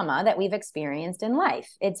trauma that we've experienced in life.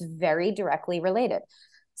 It's very directly related.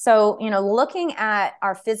 So, looking at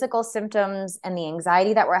our physical symptoms and the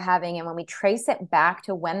anxiety that we're having, and when we trace it back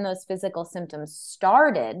to when those physical symptoms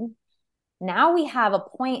started, now we have a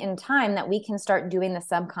point in time that we can start doing the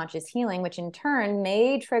subconscious healing, which in turn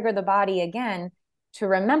may trigger the body again to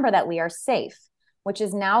remember that we are safe, which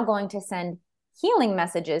is now going to send healing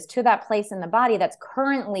messages to that place in the body that's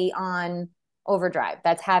currently on overdrive,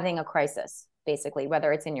 that's having a crisis, basically,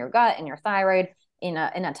 whether it's in your gut, in your thyroid, in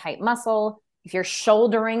a tight muscle. If you're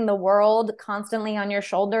shouldering the world constantly on your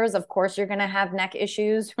shoulders, of course, you're going to have neck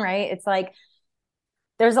issues, right? It's like,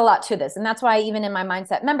 there's a lot to this. And that's why even in my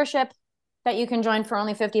Mindset membership that you can join for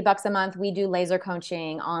only $50 a month, we do laser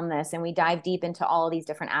coaching on this, and we dive deep into all of these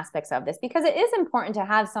different aspects of this, because it is important to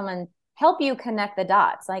have someone help you connect the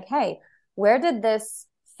dots. Like, hey, where did this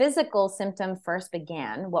physical symptom first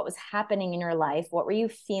begin? What was happening in your life? What were you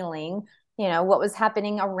feeling? What was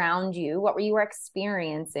happening around you? What were you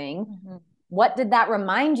experiencing? Mm-hmm. What did that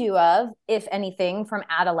remind you of, if anything, from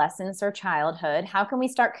adolescence or childhood? How can we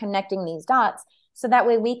start connecting these dots so that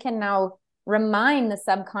way we can now remind the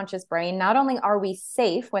subconscious brain, not only are we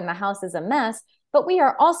safe when the house is a mess, but we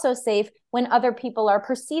are also safe when other people are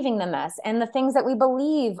perceiving the mess and the things that we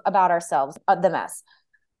believe about ourselves, the mess.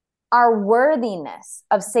 Our worthiness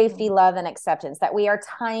of safety, love, and acceptance that we are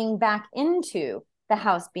tying back into the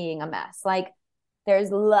house being a mess. Like,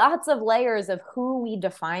 there's lots of layers of who we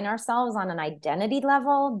define ourselves on an identity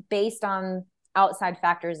level based on outside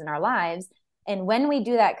factors in our lives. And when we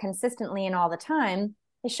do that consistently and all the time,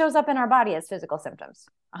 it shows up in our body as physical symptoms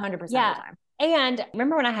 100% of the time. And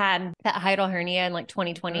remember when I had that hiatal hernia in like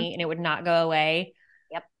 2020 and it would not go away?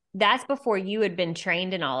 Yep. that's before you had been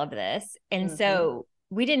trained in all of this. And so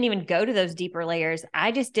we didn't even go to those deeper layers.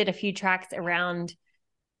 I just did a few tracks around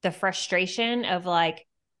the frustration of like,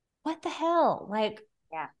 what the hell? Like,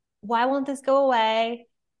 why won't this go away?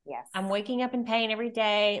 Yes. I'm waking up in pain every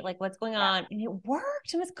day. Like, what's going on? And it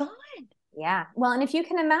worked. It was gone. Yeah. Well, and if you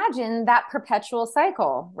can imagine that perpetual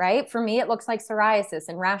cycle, right? For me, it looks like psoriasis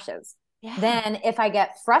and rashes. Yeah. Then if I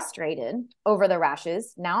get frustrated over the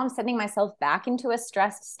rashes, now I'm sending myself back into a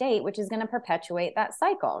stressed state, which is going to perpetuate that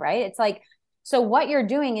cycle, right? It's like, so what you're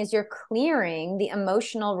doing is you're clearing the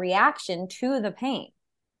emotional reaction to the pain.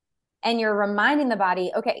 And you're reminding the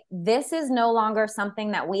body, okay, this is no longer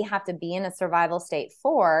something that we have to be in a survival state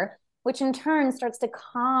for, which in turn starts to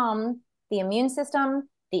calm the immune system,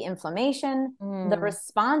 the inflammation, the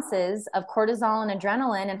responses of cortisol and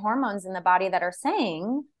adrenaline and hormones in the body that are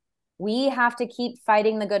saying, we have to keep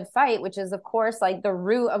fighting the good fight, which is, of course, like the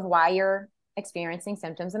root of why you're experiencing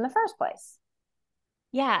symptoms in the first place.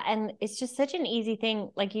 Yeah. And it's just such an easy thing.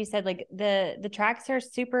 Like you said, like the tracks are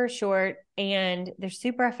super short and they're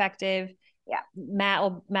super effective. Yeah.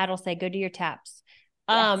 Matt will say, go do your taps.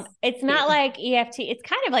 Yes. It's not like EFT. It's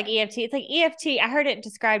kind of like EFT. It's like EFT. I heard it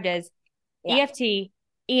described as EFT,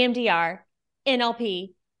 EMDR,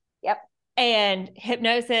 NLP. Yep. And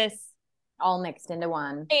hypnosis. All mixed into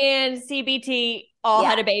one. And CBT all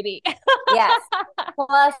had a baby. Yes.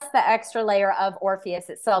 Plus the extra layer of Orpheus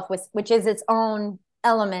itself, which is its own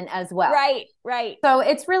element as well. Right. So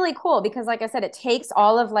it's really cool because, like I said, it takes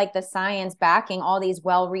all of like the science backing all these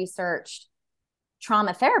well-researched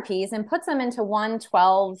trauma therapies and puts them into one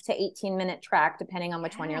 12 to 18-minute track, depending on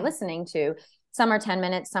which one you're listening to. Some are 10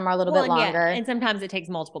 minutes, some are a little bit longer. And sometimes it takes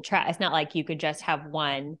multiple tracks. It's not like you could just have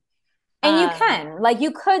one. And you can, like,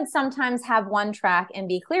 you could sometimes have one track and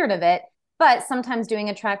be cleared of it, but sometimes doing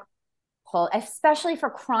a track pull, especially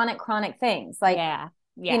for chronic things. Like,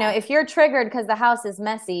 you know, if you're triggered because the house is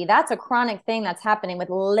messy, that's a chronic thing that's happening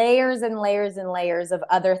with layers and layers and layers of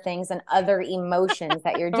other things and other emotions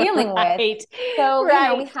that you're dealing with. So, you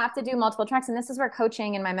know, we have to do multiple tracks. And this is where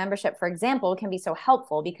coaching and my membership, for example, can be so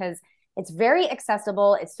helpful because it's very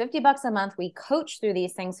accessible. It's $50 a month. We coach through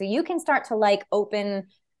these things. So you can start to like open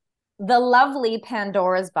the lovely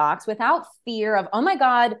Pandora's box without fear of, oh my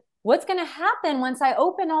God, what's going to happen once I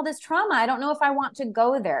open all this trauma? I don't know if I want to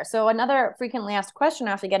go there. So another frequently asked question I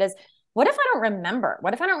have to get is, what if I don't remember?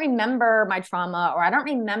 What if I don't remember my trauma, or I don't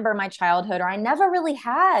remember my childhood, or I never really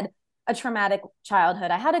had a traumatic childhood?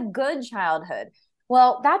 I had a good childhood.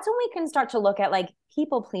 Well, that's when we can start to look at like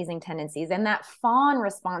people-pleasing tendencies and that fawn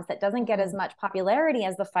response that doesn't get as much popularity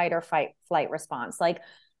as the fight or flight response. Like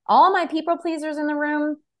all my people pleasers in the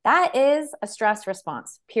room, that is a stress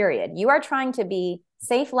response, period. You are trying to be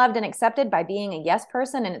safe, loved, and accepted by being a yes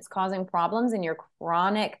person, and it's causing problems in your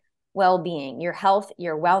chronic well-being, your health,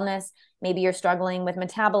 your wellness. Maybe you're struggling with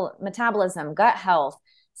metabolism, gut health,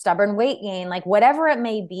 stubborn weight gain, like whatever it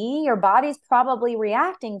may be, your body's probably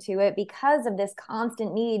reacting to it because of this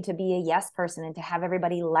constant need to be a yes person and to have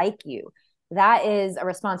everybody like you. That is a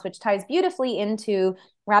response which ties beautifully into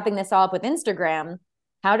wrapping this all up with Instagram.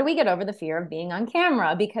 How do we get over the fear of being on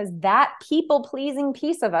camera? Because that people-pleasing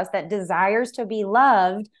piece of us that desires to be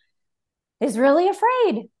loved is really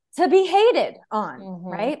afraid to be hated on,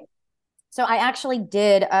 right? So I actually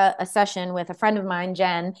did a session with a friend of mine,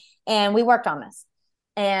 Jen, and we worked on this.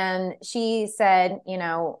 And she said, you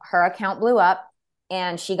know, her account blew up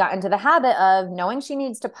and she got into the habit of knowing she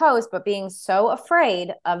needs to post, but being so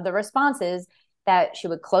afraid of the responses that she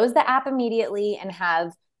would close the app immediately and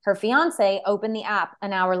have her fiance open the app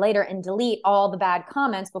an hour later and delete all the bad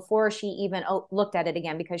comments before she even looked at it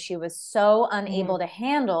again, because she was so unable to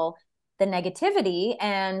handle the negativity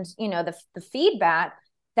and, you know, the feedback,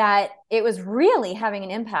 that it was really having an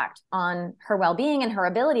impact on her well-being and her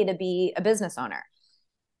ability to be a business owner.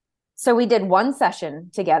 So we did one session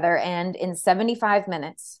together, and in 75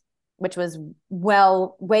 minutes, which was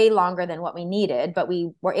way longer than what we needed, but we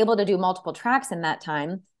were able to do multiple tracks in that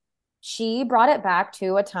time. She brought it back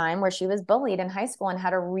to a time where she was bullied in high school and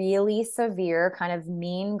had a really severe kind of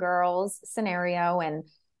mean girls scenario. And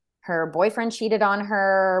her boyfriend cheated on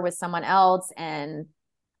her with someone else and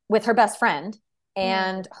with her best friend.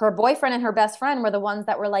 And her boyfriend and her best friend were the ones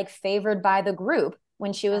that were like favored by the group,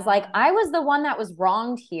 when she was like, I was the one that was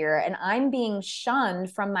wronged here, and I'm being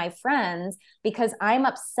shunned from my friends because I'm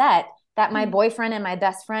upset that my boyfriend and my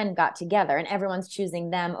best friend got together and everyone's choosing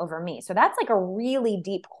them over me. So that's like a really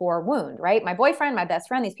deep core wound, right? My boyfriend, my best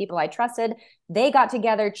friend, these people I trusted, they got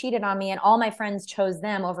together, cheated on me, and all my friends chose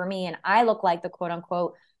them over me. And I look like the quote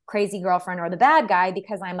unquote crazy girlfriend or the bad guy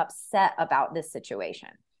because I'm upset about this situation.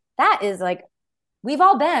 That is like we've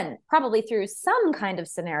all been probably through some kind of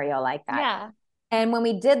scenario like that. Yeah. And when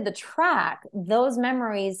we did the track, those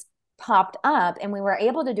memories popped up and we were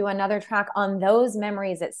able to do another track on those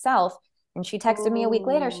memories itself. And she texted me a week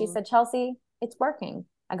later. She said, Chelsea, it's working.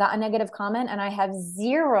 I got a negative comment and I have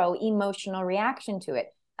zero emotional reaction to it.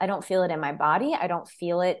 I don't feel it in my body. I don't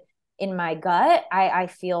feel it in my gut. I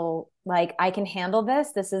feel like I can handle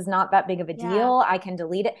this. This is not that big of a deal. I can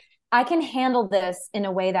delete it. I can handle this in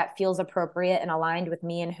a way that feels appropriate and aligned with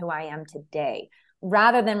me and who I am today,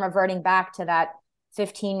 rather than reverting back to that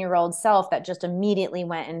 15-year-old self that just immediately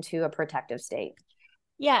went into a protective state.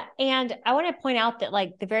 Yeah. And I want to point out that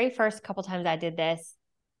like the very first couple times I did this,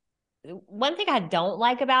 one thing I don't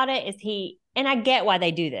like about it is and I get why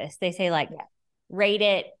they do this. They say like, rate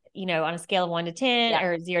it, on a scale of 1 to 10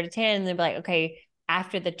 or 0 to 10. And they'll be like, okay,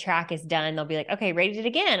 after the track is done, they'll be like, okay, rate it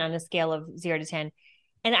again on a scale of 0 to 10.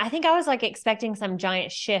 And I think I was like expecting some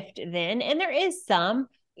giant shift then. And there is some,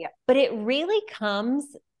 but it really comes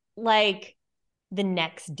like the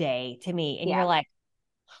next day to me. And you're like,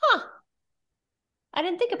 I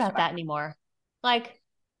didn't think about that anymore. Like,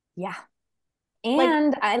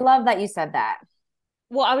 and I love that you said that.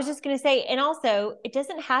 Well, I was just going to say, and also it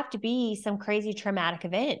doesn't have to be some crazy traumatic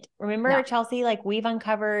event. Remember, Chelsea, like we've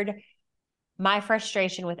uncovered my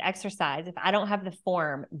frustration with exercise. If I don't have the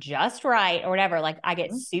form just right or whatever, like I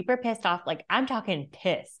get super pissed off. Like I'm talking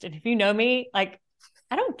pissed. And if you know me, like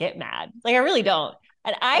I don't get mad. Like I really don't.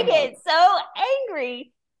 And I get so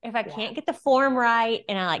angry if I can't get the form right.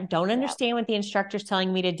 And I like, don't understand what the instructor's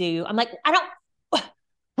telling me to do. I'm like, I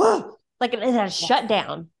don't like, and I shut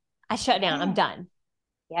down. I shut down. I'm done.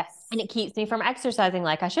 Yes. And it keeps me from exercising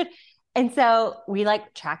like I should. And so we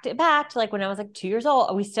like tracked it back to like when I was like 2 years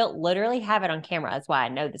old. We still literally have it on camera. That's why I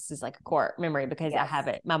know this is like a core memory because I have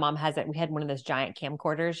it. My mom has it. We had one of those giant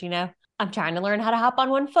camcorders, I'm trying to learn how to hop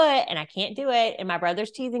on one foot and I can't do it. And my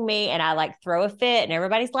brother's teasing me and I like throw a fit and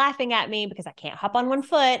everybody's laughing at me because I can't hop on one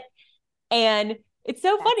foot. And it's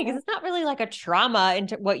so funny because it's not really like a trauma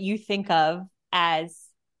into what you think of as.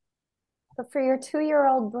 But for your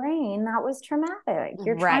 2-year-old brain, that was traumatic.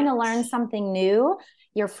 You're trying to learn something new.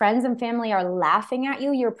 Your friends and family are laughing at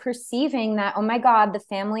you. You're perceiving that, oh my God, the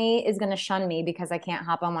family is going to shun me because I can't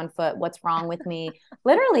hop on one foot. What's wrong with me?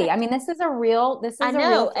 Literally. I mean, this is a real thing.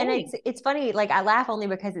 And it's funny. Like I laugh only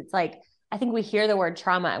because it's like, I think we hear the word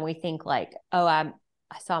trauma and we think like, oh, I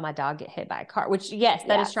saw my dog get hit by a car, which yes,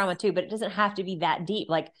 that is trauma too, but it doesn't have to be that deep.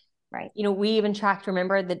 Like, we even tracked,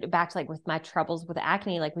 remember that back to like with my troubles with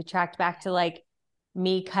acne, like we tracked back to like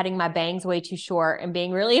me cutting my bangs way too short and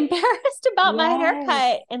being really embarrassed about my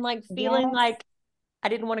haircut and like feeling like I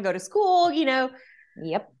didn't want to go to school,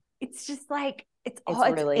 Yep. It's just like, it's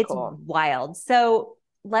really cool. Wild. So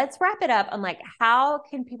let's wrap it up on like, how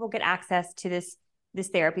can people get access to this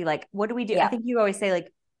therapy? Like, what do we do? I think you always say like,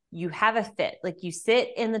 you have a fit, like you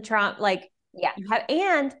sit in the trunk, like you have,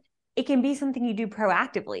 and it can be something you do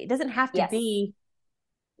proactively. It doesn't have to be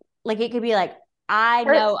like, it could be like, I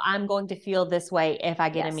know I'm going to feel this way if I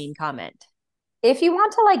get a mean comment. If you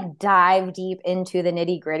want to like dive deep into the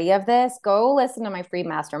nitty gritty of this, go listen to my free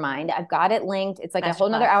mastermind. I've got it linked. It's like a whole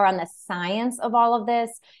nother hour on the science of all of this.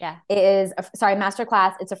 Yeah. It is,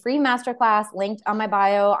 masterclass. It's a free masterclass linked on my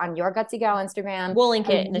bio on Your Gutsy Gal Instagram. We'll link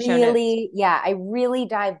it in the show notes. Yeah. I really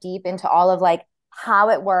dive deep into all of like how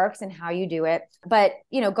it works and how you do it. But,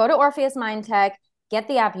 go to Orpheus Mind Tech, get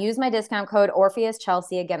the app, use my discount code Orpheus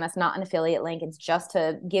Chelsea. Again, that's not an affiliate link. It's just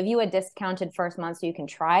to give you a discounted first month so you can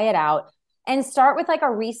try it out. And start with like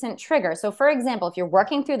a recent trigger. So for example, if you're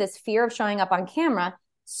working through this fear of showing up on camera,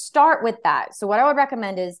 start with that. So what I would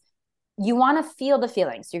recommend is you want to feel the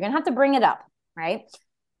feelings. So you're going to have to bring it up, right?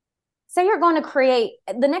 Say you're going to create,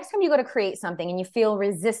 the next time you go to create something and you feel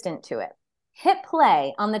resistant to it, hit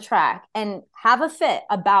play on the track and have a fit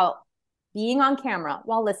about being on camera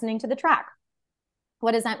while listening to the track.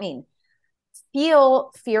 What does that mean?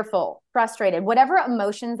 Feel fearful, frustrated, whatever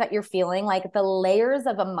emotions that you're feeling, like the layers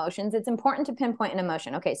of emotions. It's important to pinpoint an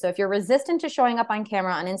emotion. Okay, so if you're resistant to showing up on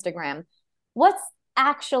camera on Instagram, what's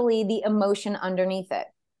actually the emotion underneath it?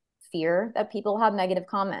 Fear that people have negative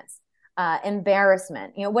comments,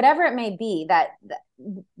 embarrassment, whatever it may be,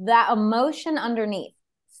 that emotion underneath.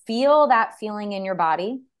 Feel that feeling in your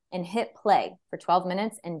body and hit play for 12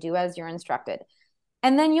 minutes and do as you're instructed.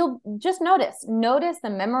 And then you'll just notice the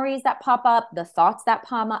memories that pop up, the thoughts that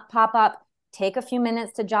pop up, take a few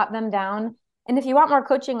minutes to jot them down. And if you want more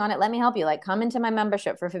coaching on it, let me help you. Like come into my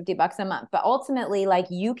membership for $50 a month. But ultimately, like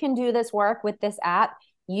you can do this work with this app.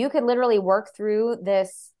 You could literally work through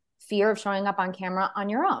this fear of showing up on camera on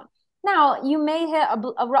your own. Now you may hit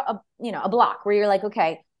a block where you're like,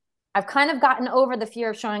 okay, I've kind of gotten over the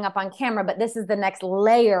fear of showing up on camera, but this is the next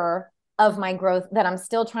layer of my growth that I'm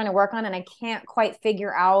still trying to work on. And I can't quite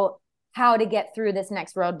figure out how to get through this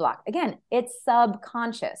next roadblock. Again, it's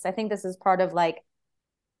subconscious. I think this is part of like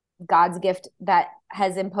God's gift that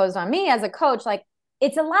has imposed on me as a coach. Like,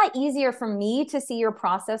 it's a lot easier for me to see your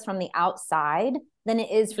process from the outside than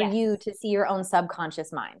it is for you to see your own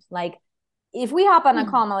subconscious mind. Like, if we hop on a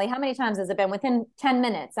call, Molly, how many times has it been within 10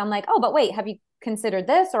 minutes? I'm like, oh, but wait, have you considered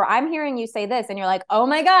this? Or I'm hearing you say this. And you're like, oh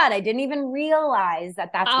my God, I didn't even realize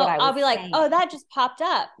that that's what I was I'll be like, saying. oh, that just popped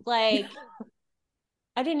up. Like,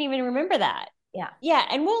 I didn't even remember that. Yeah. Yeah.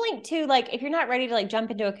 And we'll link to, like, if you're not ready to like jump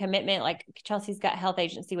into a commitment, like Chelsea's Gut Health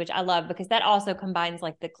Agency, which I love because that also combines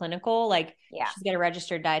like the clinical, like she's got a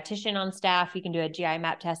registered dietitian on staff. You can do a GI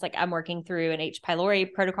map test. Like, I'm working through an H.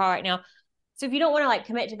 pylori protocol right now. So if you don't want to like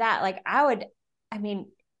commit to that, like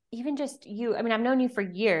even just you, I've known you for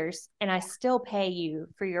years and I still pay you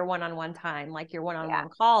for your one-on-one time, like your one-on-one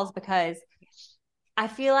calls, because I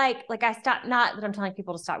feel like I stopped, not that I'm telling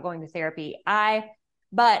people to stop going to therapy.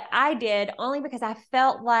 But I did only because I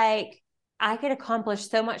felt like I could accomplish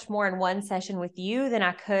so much more in one session with you than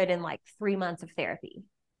I could in like 3 months of therapy.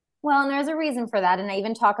 Well, and there's a reason for that. And I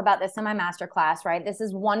even talk about this in my masterclass, right? This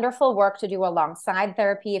is wonderful work to do alongside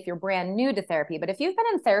therapy if you're brand new to therapy. But if you've been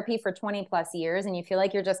in therapy for 20 plus years and you feel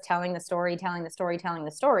like you're just telling the story,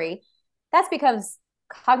 that's because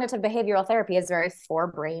cognitive behavioral therapy is very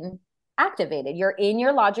forebrain activated. You're in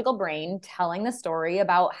your logical brain telling the story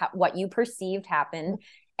about what you perceived happened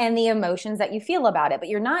and the emotions that you feel about it. But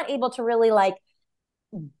you're not able to really like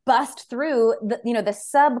bust through the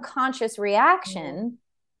subconscious reaction.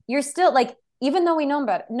 You're still like, even though we know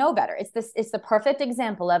better, it's the perfect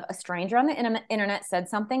example of a stranger on the internet said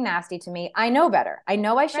something nasty to me. I know better. I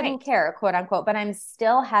know I shouldn't care, quote unquote, but I'm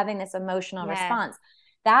still having this emotional response.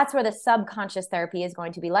 That's where the subconscious therapy is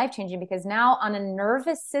going to be life-changing, because now on a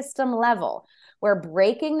nervous system level, we're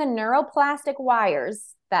breaking the neuroplastic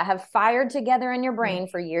wires that have fired together in your brain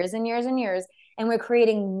for years and years and years, and we're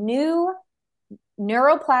creating new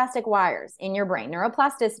neuroplastic wires in your brain.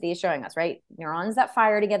 Neuroplasticity is showing us, right? Neurons that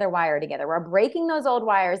fire together, wire together. We're breaking those old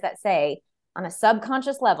wires that say, on a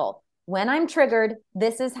subconscious level, when I'm triggered,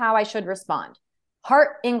 this is how I should respond.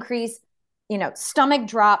 Heart increase, stomach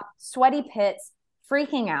drop, sweaty pits,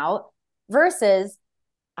 freaking out, versus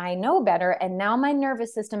I know better. And now my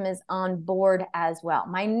nervous system is on board as well.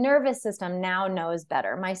 My nervous system now knows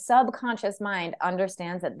better. My subconscious mind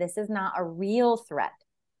understands that this is not a real threat.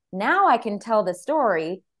 Now I can tell the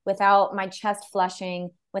story without my chest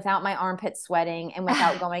flushing, without my armpits sweating, and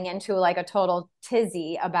without going into like a total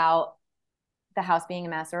tizzy about the house being a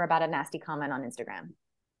mess or about a nasty comment on Instagram.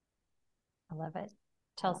 I love it.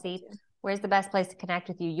 Chelsea, where's the best place to connect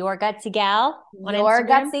with you? Your Gutsy Gal on Your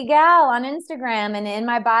Instagram? Gutsy Gal on Instagram. And in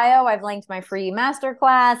my bio, I've linked my free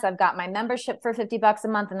masterclass. I've got my membership for $50 a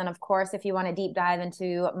month. And then, of course, if you want to deep dive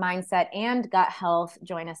into mindset and gut health,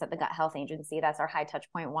 join us at the Gut Health Agency. That's our high touch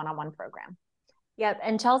point one-on-one program. Yep.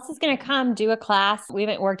 And Chelsea's going to come do a class. We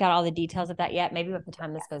haven't worked out all the details of that yet. Maybe by the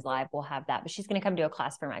time this goes live, we'll have that. But she's going to come do a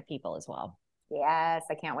class for my people as well. Yes.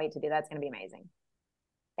 I can't wait to do that. It's going to be amazing.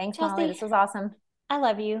 Thanks, Chelsea. Molly. This was awesome. I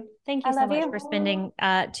love you. Thank you so much for spending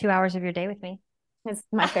 2 hours of your day with me. It's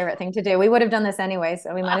my favorite thing to do. We would have done this anyway,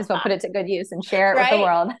 so we might as well put it to good use and share it with the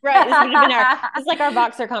world. Right. It's like our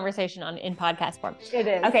Boxer conversation in podcast form. It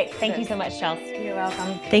is. Okay. Thank you so much, Chelsea. You're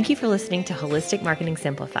welcome. Thank you for listening to Holistic Marketing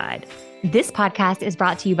Simplified. This podcast is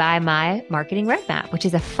brought to you by my Marketing Roadmap, which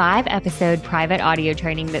is a 5-episode private audio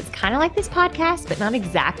training that's kind of like this podcast, but not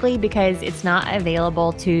exactly, because it's not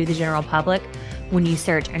available to the general public when you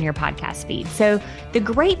search on your podcast feed. So the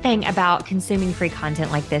great thing about consuming free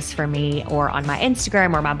content like this for me or on my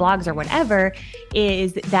Instagram or my blogs or whatever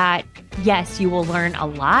is that, yes, you will learn a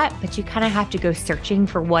lot, but you kind of have to go searching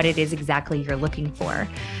for what it is exactly you're looking for.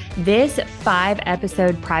 This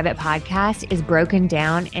 5-episode private podcast is broken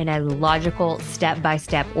down in a logical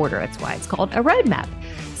step-by-step order. That's why it's called a roadmap.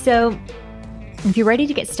 So if you're ready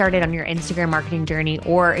to get started on your Instagram marketing journey,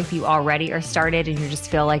 or if you already are started and you just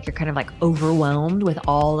feel like you're kind of like overwhelmed with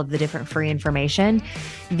all of the different free information,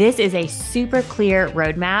 this is a super clear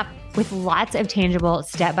roadmap with lots of tangible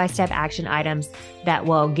step-by-step action items that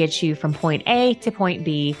will get you from point A to point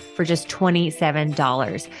B for just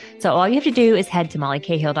 $27. So all you have to do is head to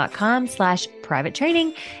mollycahill.com/private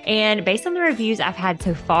training. And based on the reviews I've had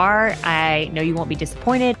so far, I know you won't be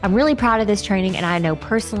disappointed. I'm really proud of this training. And I know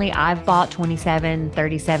personally, I've bought $27,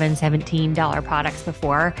 $37, $17 products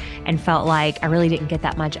before and felt like I really didn't get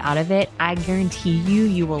that much out of it. I guarantee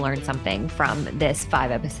you will learn something from this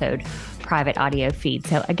 5-episode private audio feed.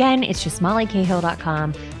 So again, it's just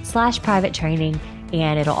mollycahill.com/private training.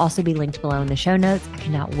 and it'll also be linked below in the show notes. I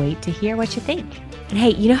cannot wait to hear what you think. And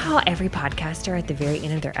hey, you know how every podcaster at the very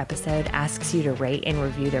end of their episode asks you to rate and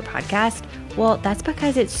review their podcast? Well, that's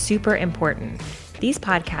because it's super important. These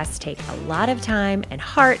podcasts take a lot of time and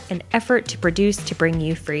heart and effort to produce to bring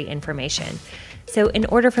you free information. So in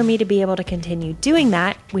order for me to be able to continue doing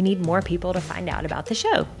that, we need more people to find out about the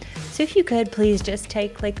show. So if you could, please just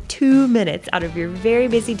take like 2 minutes out of your very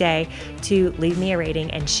busy day to leave me a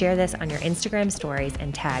rating and share this on your Instagram stories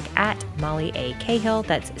and tag at Molly A. Cahill,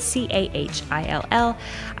 that's Cahill.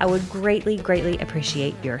 I would greatly, greatly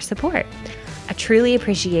appreciate your support. I truly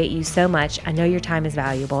appreciate you so much. I know your time is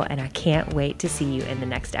valuable, and I can't wait to see you in the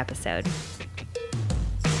next episode.